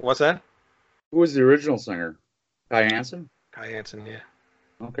 What's that? Who was the original singer? Kai Hansen? Kai Hansen. Yeah.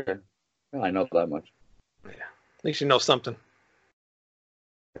 Okay. Well, I know that much. Yeah. At least you know something.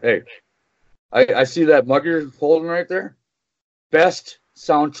 Hey, I see that mug you're holding right there. Best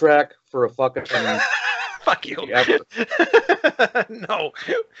soundtrack for a fucking. Fuck you. No,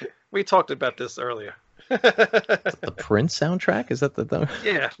 we talked about this earlier. The Prince soundtrack, is that the?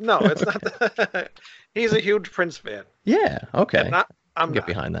 Yeah, no, it's not. He's a huge Prince fan. Yeah, okay. I'm Get not.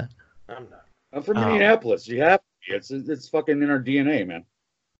 behind that. I'm not. I'm from Oh. Minneapolis. You have to be. It's fucking in our DNA, man.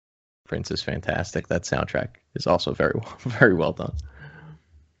 Prince is fantastic. That soundtrack is also very well done.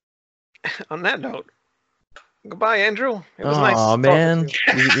 On that note, goodbye, Andrew. It was Oh nice. talking man,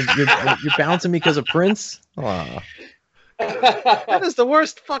 to you. you're bouncing me because of Prince. Oh. That is the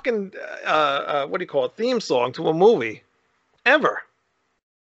worst fucking what do you call it? Theme song to a movie ever.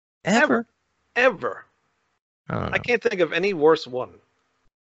 Ever? Ever. I don't know. I can't think of any worse one.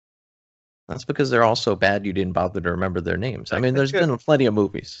 That's because they're all so bad you didn't bother to remember their names. I mean, That's there's been plenty of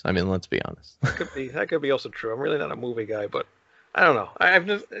movies. I mean, let's be honest. That could be also true. I'm really not a movie guy, but I don't know. I've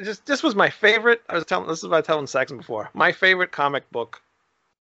just this was my favorite. This is what I was telling Saxon before. My favorite comic book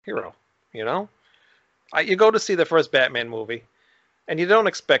hero. You know, you go to see the first Batman movie, and you don't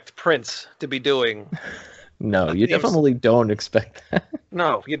expect Prince to be doing No, you definitely don't expect that.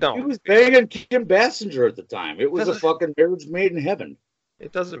 No, you He don't. was banging Kim Basinger at the time. It was a Doesn't- fucking marriage made in heaven.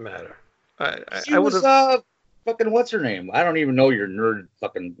 It doesn't matter. She I would was have. fucking what's her name? I don't even know your nerd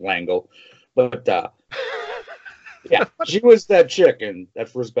fucking lingo, but yeah, she was that chick in that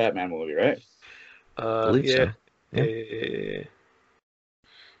first Batman movie, right? I believe Yeah, so. yeah, yeah,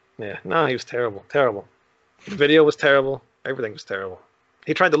 yeah. No, he was terrible. Terrible. The video was terrible. Everything was terrible.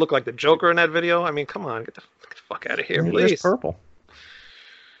 He tried to look like the Joker in that video. I mean, come on, get the fuck out of here, He wears please. purple.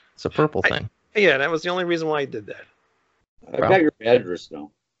 It's a purple thing. Yeah, that was the only reason why he did that. I got your address now.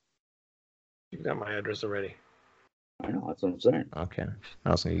 You got my address already. I know, that's what I'm saying. Okay.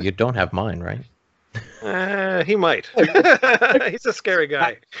 I was thinking, you don't have mine, right? He might. He's a scary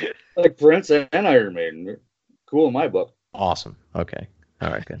guy. Like Prince and Iron Maiden. They're cool in my book. Awesome. Okay.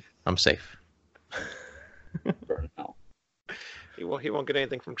 All right, good. I'm safe. For now. He won't get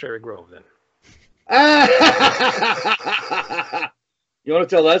anything from Cherry Grove then. You want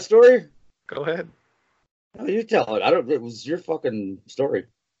to tell that story? Go ahead. No, you tell it. It was your fucking story.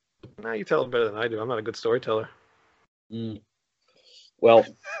 No, you tell it better than I do. I'm not a good storyteller. Well,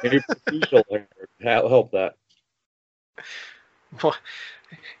 maybe she'll help that. Well,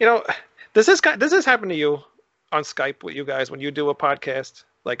 you know, does this happen to you on Skype with you guys when you do a podcast?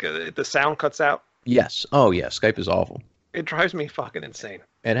 Like the sound cuts out? Yes. Oh, yeah. Skype is awful. It drives me fucking insane.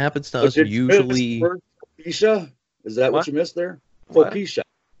 It happens to But us did you usually. miss Propecia? Is that what you missed there? What? Propecia.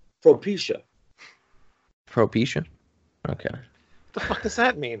 Propecia? Okay. What the fuck does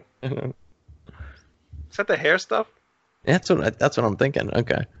that mean? Is that the hair stuff? That's what I'm thinking.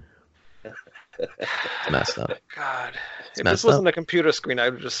 Okay. It's messed up. God. It's If messed this wasn't up. a computer screen, I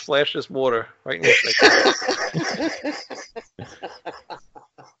would just splash this water right in your face.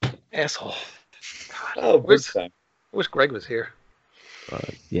 Asshole. God. Oh, big time. I wish Greg was here.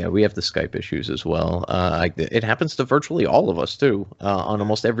 Yeah, we have the Skype issues as well. It happens to virtually all of us too, on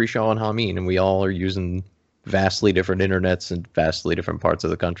almost every show on Hamin, and we all are using vastly different internets in vastly different parts of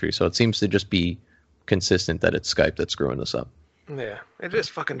the country. So it seems to just be consistent that it's Skype that's screwing us up. Yeah. It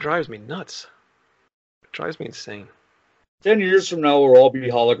just fucking drives me nuts. It drives me insane. 10 years from now, we'll all be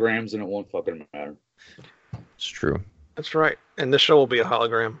holograms and it won't fucking matter. It's true. That's right. And this show will be a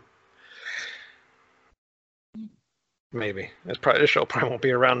hologram. Maybe. This show probably won't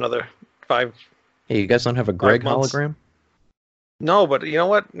be around another 5. Hey, you guys don't have a Greg months. hologram? No, but you know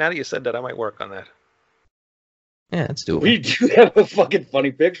what? Now that you said that, I might work on that. Yeah, it's doable. We do have a fucking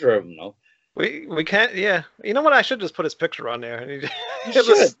funny picture of him, though. We can't. Yeah. You know what? I should just put his picture on there. You should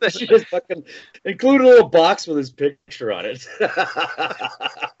just fucking include a little box with his picture on it.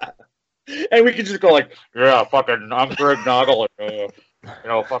 And we can just go like, yeah, fucking, I'm Greg Noggle.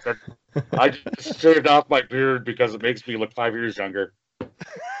 Fucking, I just shaved off my beard because it makes me look 5 years younger.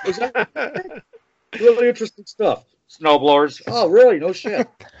 Really interesting stuff. Snowblowers. Oh, really? No shit.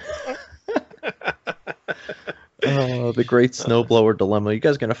 Oh, the great snowblower dilemma. You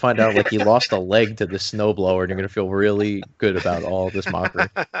guys are going to find out like he lost a leg to the snowblower, and you're going to feel really good about all this mockery.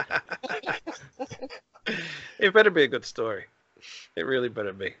 It better be a good story. It really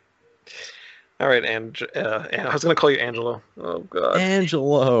better be. All right, and I was going to call you Angelo. Oh, God.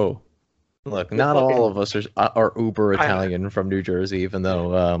 Angelo. Look, not all of us are uber Italian from New Jersey, even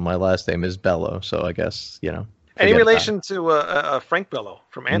though my last name is Bello, so I guess, Any relation to Frank Bello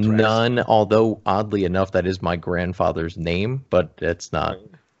from Anthrax? None, although oddly enough, that is my grandfather's name, but it's not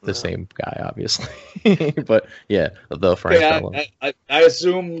the same guy, obviously. But yeah, the Frank Bello. I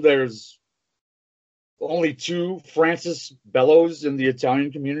assume there's only 2 Francis Bellos in the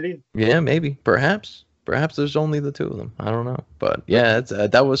Italian community. Yeah, maybe, perhaps there's only the 2 of them. I don't know, but yeah, it's,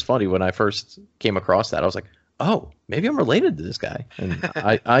 that was funny when I first came across that. I was like, oh, maybe I'm related to this guy, and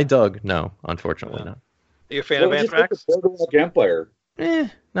I dug. No, unfortunately not. Are you a fan of Anthrax? Boardwalk Empire.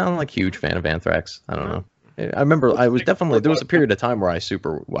 Not like huge fan of Anthrax. I don't know. I remember there was a period of time where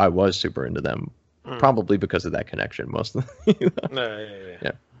I was super into them, probably because of that connection mostly.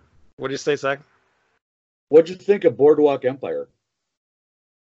 Yeah. What did you say, Zach? What'd you think of Boardwalk Empire?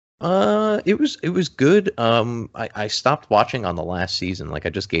 It was good. I stopped watching on the last season. Like I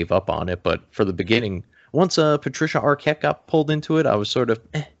just gave up on it. But for the beginning, once Patricia Arquette got pulled into it, I was sort of,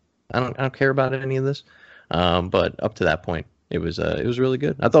 I don't care about any of this. But up to that point, it was really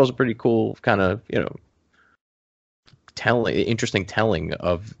good. I thought it was a pretty cool kind of interesting telling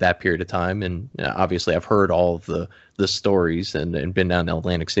of that period of time. And obviously, I've heard all of the stories and been down to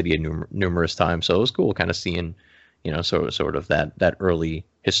Atlantic City numerous times. So it was cool kind of seeing, sort of that early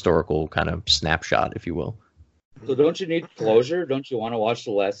historical kind of snapshot, if you will. So don't you need closure? Don't you want to watch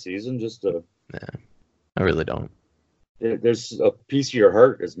the last season just to? Nah, I really don't. There's a piece of your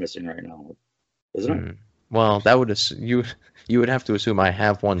heart is missing right now, isn't it? Well, that would you would have to assume I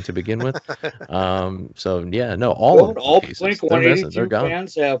have one to begin with. So yeah, no, all of Don't the all pieces. Blink They're missing. They're 182 gone.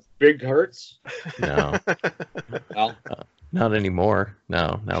 fans have big hearts? No, No. not anymore.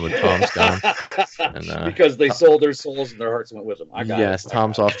 No, now that Tom's gone. And Because they sold their souls and their hearts went with them. I got yes, it.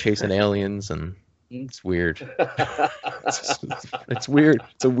 Tom's off chasing aliens, and Hmm. it's weird. It's weird.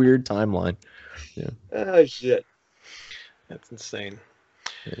 It's a weird timeline. Oh, shit. That's insane.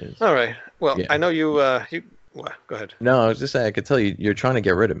 It is. All right. Well, Yeah. I know you. Well, go ahead. No, I was just saying, I could tell you're trying to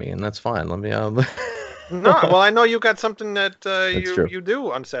get rid of me, and that's fine. Let me. No, well, I know you got something that true. you do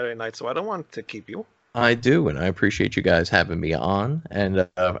on Saturday night, so I don't want to keep you. I do, and I appreciate you guys having me on. And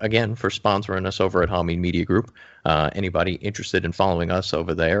again, for sponsoring us over at Hamin Media Group. Anybody interested in following us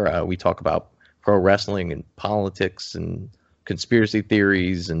over there? We talk about pro wrestling and politics and conspiracy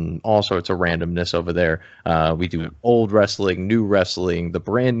theories and all sorts of randomness over there. We do old wrestling, new wrestling, the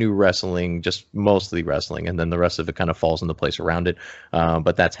brand new wrestling, just mostly wrestling, and then the rest of it kind of falls into place around it.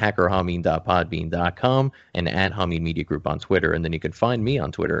 But that's hackerhamin.podbean.com and at Hamin Media Group on Twitter. And then you can find me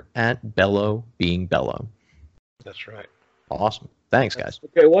on Twitter at Bello being Bello. That's right. Awesome. Thanks, guys.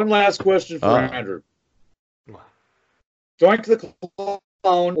 Okay, one last question for Andrew. Doink the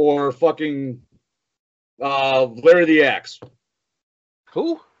Clown or fucking Larry the Axe?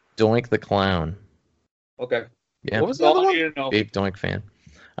 Who? Doink the Clown. Okay. Yeah. What was the other All I one? need to know. Big Doink fan.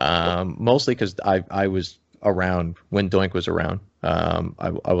 Mostly because I was around when Doink was around.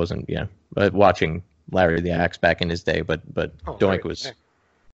 I wasn't watching Larry the Axe back in his day, but Doink was The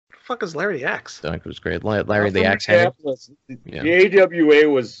fuck is Larry the Axe? Doink was great. Larry I'm the from Axe Henry. Minneapolis. Yeah. The AWA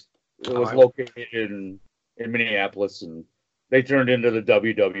was I- located in Minneapolis, and they turned into the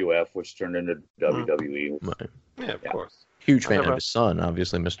WWF, which turned into WWE. Right. Yeah, of Yeah. course. Huge I fan never- of his son.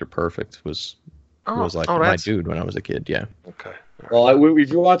 Obviously, Mr. Perfect was like my that's dude when I was a kid. Yeah. okay. Well, if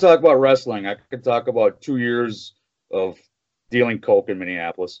you want to talk about wrestling, I could talk about 2 years of dealing coke in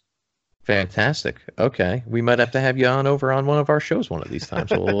Minneapolis. Fantastic. Okay, we might have to have you on over on one of our shows one of these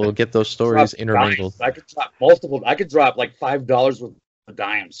times. We'll get those stories Drop intermingled. dimes. I could drop multiple. I could drop like $5 worth of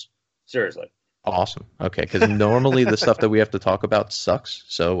dimes. Seriously. Awesome. Okay, because normally the stuff that we have to talk about sucks,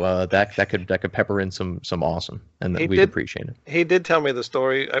 so that could pepper in some awesome, and He we'd did- appreciate it. He did tell me the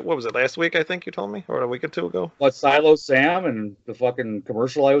story. What was it, last week, I think you told me? Or a week or two ago? What, Silo Sam and the fucking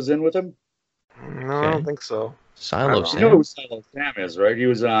commercial I was in with him? No, I don't think so. Silo You You Sam. know who Silo Sam is, right? He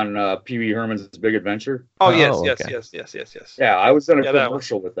was on Pee Wee Herman's Big Adventure. Oh, Oh, yes, okay. yes. Yeah, I was in a Yeah, that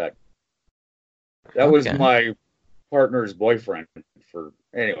commercial with that. That was Okay. my partner's boyfriend.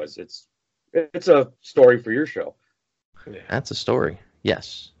 Anyways, it's a story for your show. Yeah. That's a story.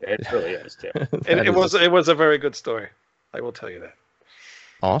 Yes. It really is, Tim. That is It was a very good story. I will tell you that.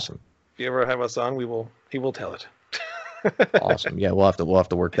 awesome. If you ever have us on, he will tell it. Awesome. Yeah, we'll have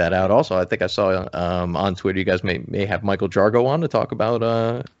to work that out. Also, I think I saw on Twitter you guys may have Michael Jargo on to talk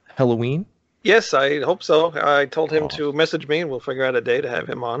about Halloween. Yes, I hope so. I told him to message me, and we'll figure out a day to have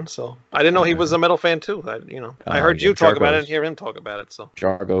him on. So I didn't know he was a metal fan too. I heard yeah, you talk about it Jargo's- and hear him talk about it. So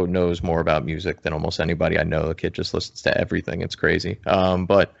Jargo knows more about music than almost anybody I know. The kid just listens to everything. It's crazy.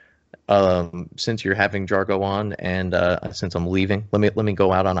 But since you're having Jargo on, and since I'm leaving, let me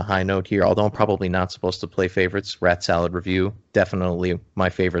go out on a high note here. Although I'm probably not supposed to play favorites, Rat Salad Review definitely my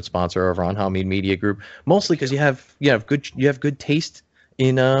favorite sponsor over on Hamin Media Group. Mostly because you have good taste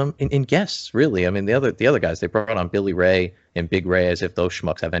in guests. Really, I mean the other guys, they brought on Billy Ray and Big Ray as if those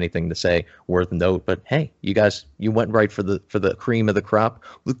schmucks have anything to say worth note. But hey, you guys, you went right for the cream of the crop.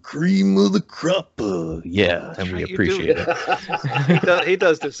 The cream of the crop. Yeah, and we right, you appreciate do. it. he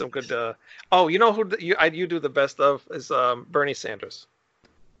does do some good. You know who you do the best of is Bernie Sanders.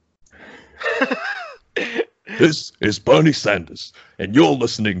 This is Bernie Sanders, and you're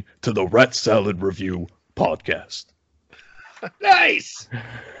listening to the Rat Salad Review podcast. Nice.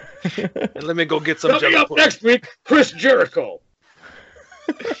 And let me go get some. Coming jello up pudding. next week, Chris Jericho.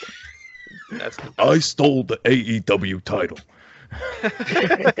 That's I stole the AEW title.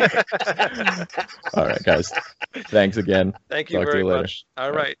 All right, guys. Thanks again. Thank you Talk to very you later. much.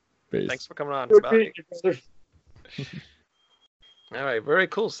 All right. Peace. Thanks for coming on. Good Bye. meeting you, brother. All right. Very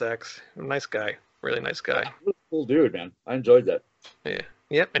cool, Sax. Nice guy. Really nice guy. Cool dude, man. I enjoyed that. Yeah.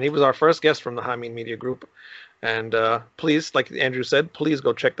 Yep. And he was our first guest from the Hamin Media Group. And please, like Andrew said, please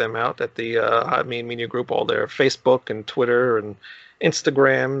go check them out at the Hamin Media Group, all their Facebook and Twitter and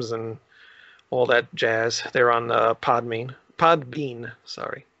Instagrams and all that jazz. They're on Podbean,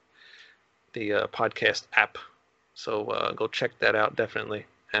 sorry, the podcast app. So go check that out, definitely.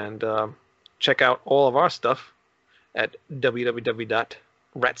 And check out all of our stuff at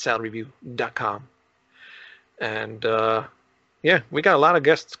www.ratsaladreview.com. And yeah, we got a lot of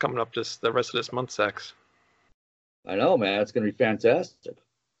guests coming up the rest of this month, Sax. I know, man. It's going to be fantastic.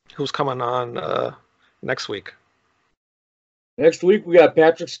 Who's coming on next week? Next week, we got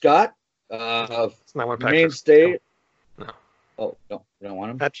Patrick Scott, It's not one Patrick. mainstay. No. Oh, no, you don't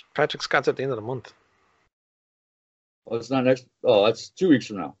want him? Patrick Scott's at the end of the month. Oh, it's not next. Oh, that's 2 weeks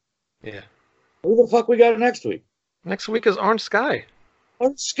from now. Yeah. Who the fuck we got next week? Next week is Orange Sky.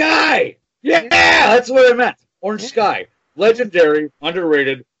 Orange Sky! Yeah, that's what I meant. Orange Sky. Legendary,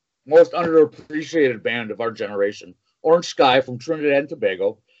 underrated, most underappreciated band of our generation. Orange Sky from Trinidad and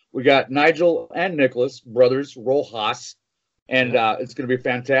Tobago. We got Nigel and Nicholas, brothers, Rojas, and it's going to be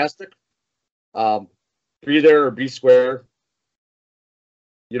fantastic. Be there or be square.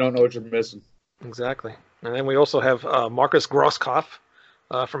 You don't know what you're missing. Exactly. And then we also have Marcus Grosskopf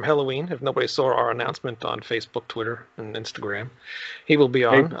from Halloween. If nobody saw our announcement on Facebook, Twitter, and Instagram, he will be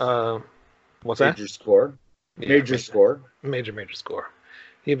on. What's that? Major score. Major score. Major score.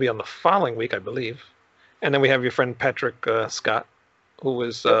 He'll be on the following week, I believe. And then we have your friend Patrick Scott, who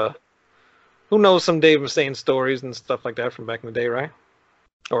is who knows some Dave Mustaine stories and stuff like that from back in the day, right?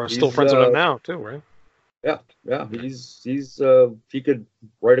 Or still friends with him now too, right? Yeah. He's he could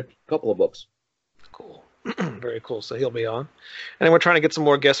write a couple of books. Cool. Very cool. So he'll be on. And then we're trying to get some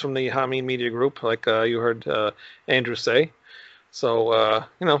more guests from the Hamin Media Group, like you heard Andrew say. So,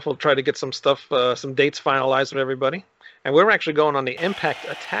 we'll try to get some stuff, some dates finalized with everybody. And we're actually going on the Impact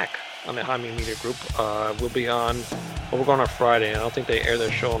Attack on the Hamin Media Group. We'll be on, we're going on Friday, and I don't think they air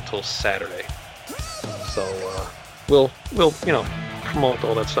their show until Saturday. So we'll promote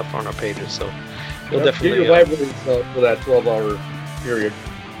all that stuff on our pages. So you'll definitely get your libraries for that 12-hour period.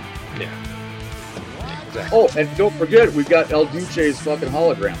 Yeah. Exactly. Oh, and don't forget, we've got El Duce's fucking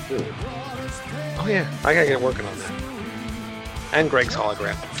hologram, too. Oh, yeah. I got to get working on that. And Greg's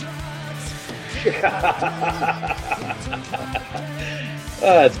hologram.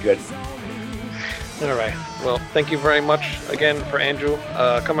 That's good. All right. Well, thank you very much again for Andrew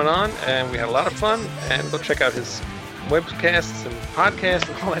coming on, and we had a lot of fun. And go check out his webcasts and podcasts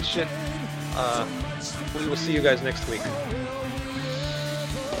and all that shit. We will see you guys next week.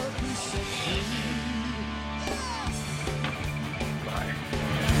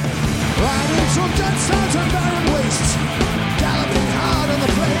 Riding through dead sounds and barren wastes.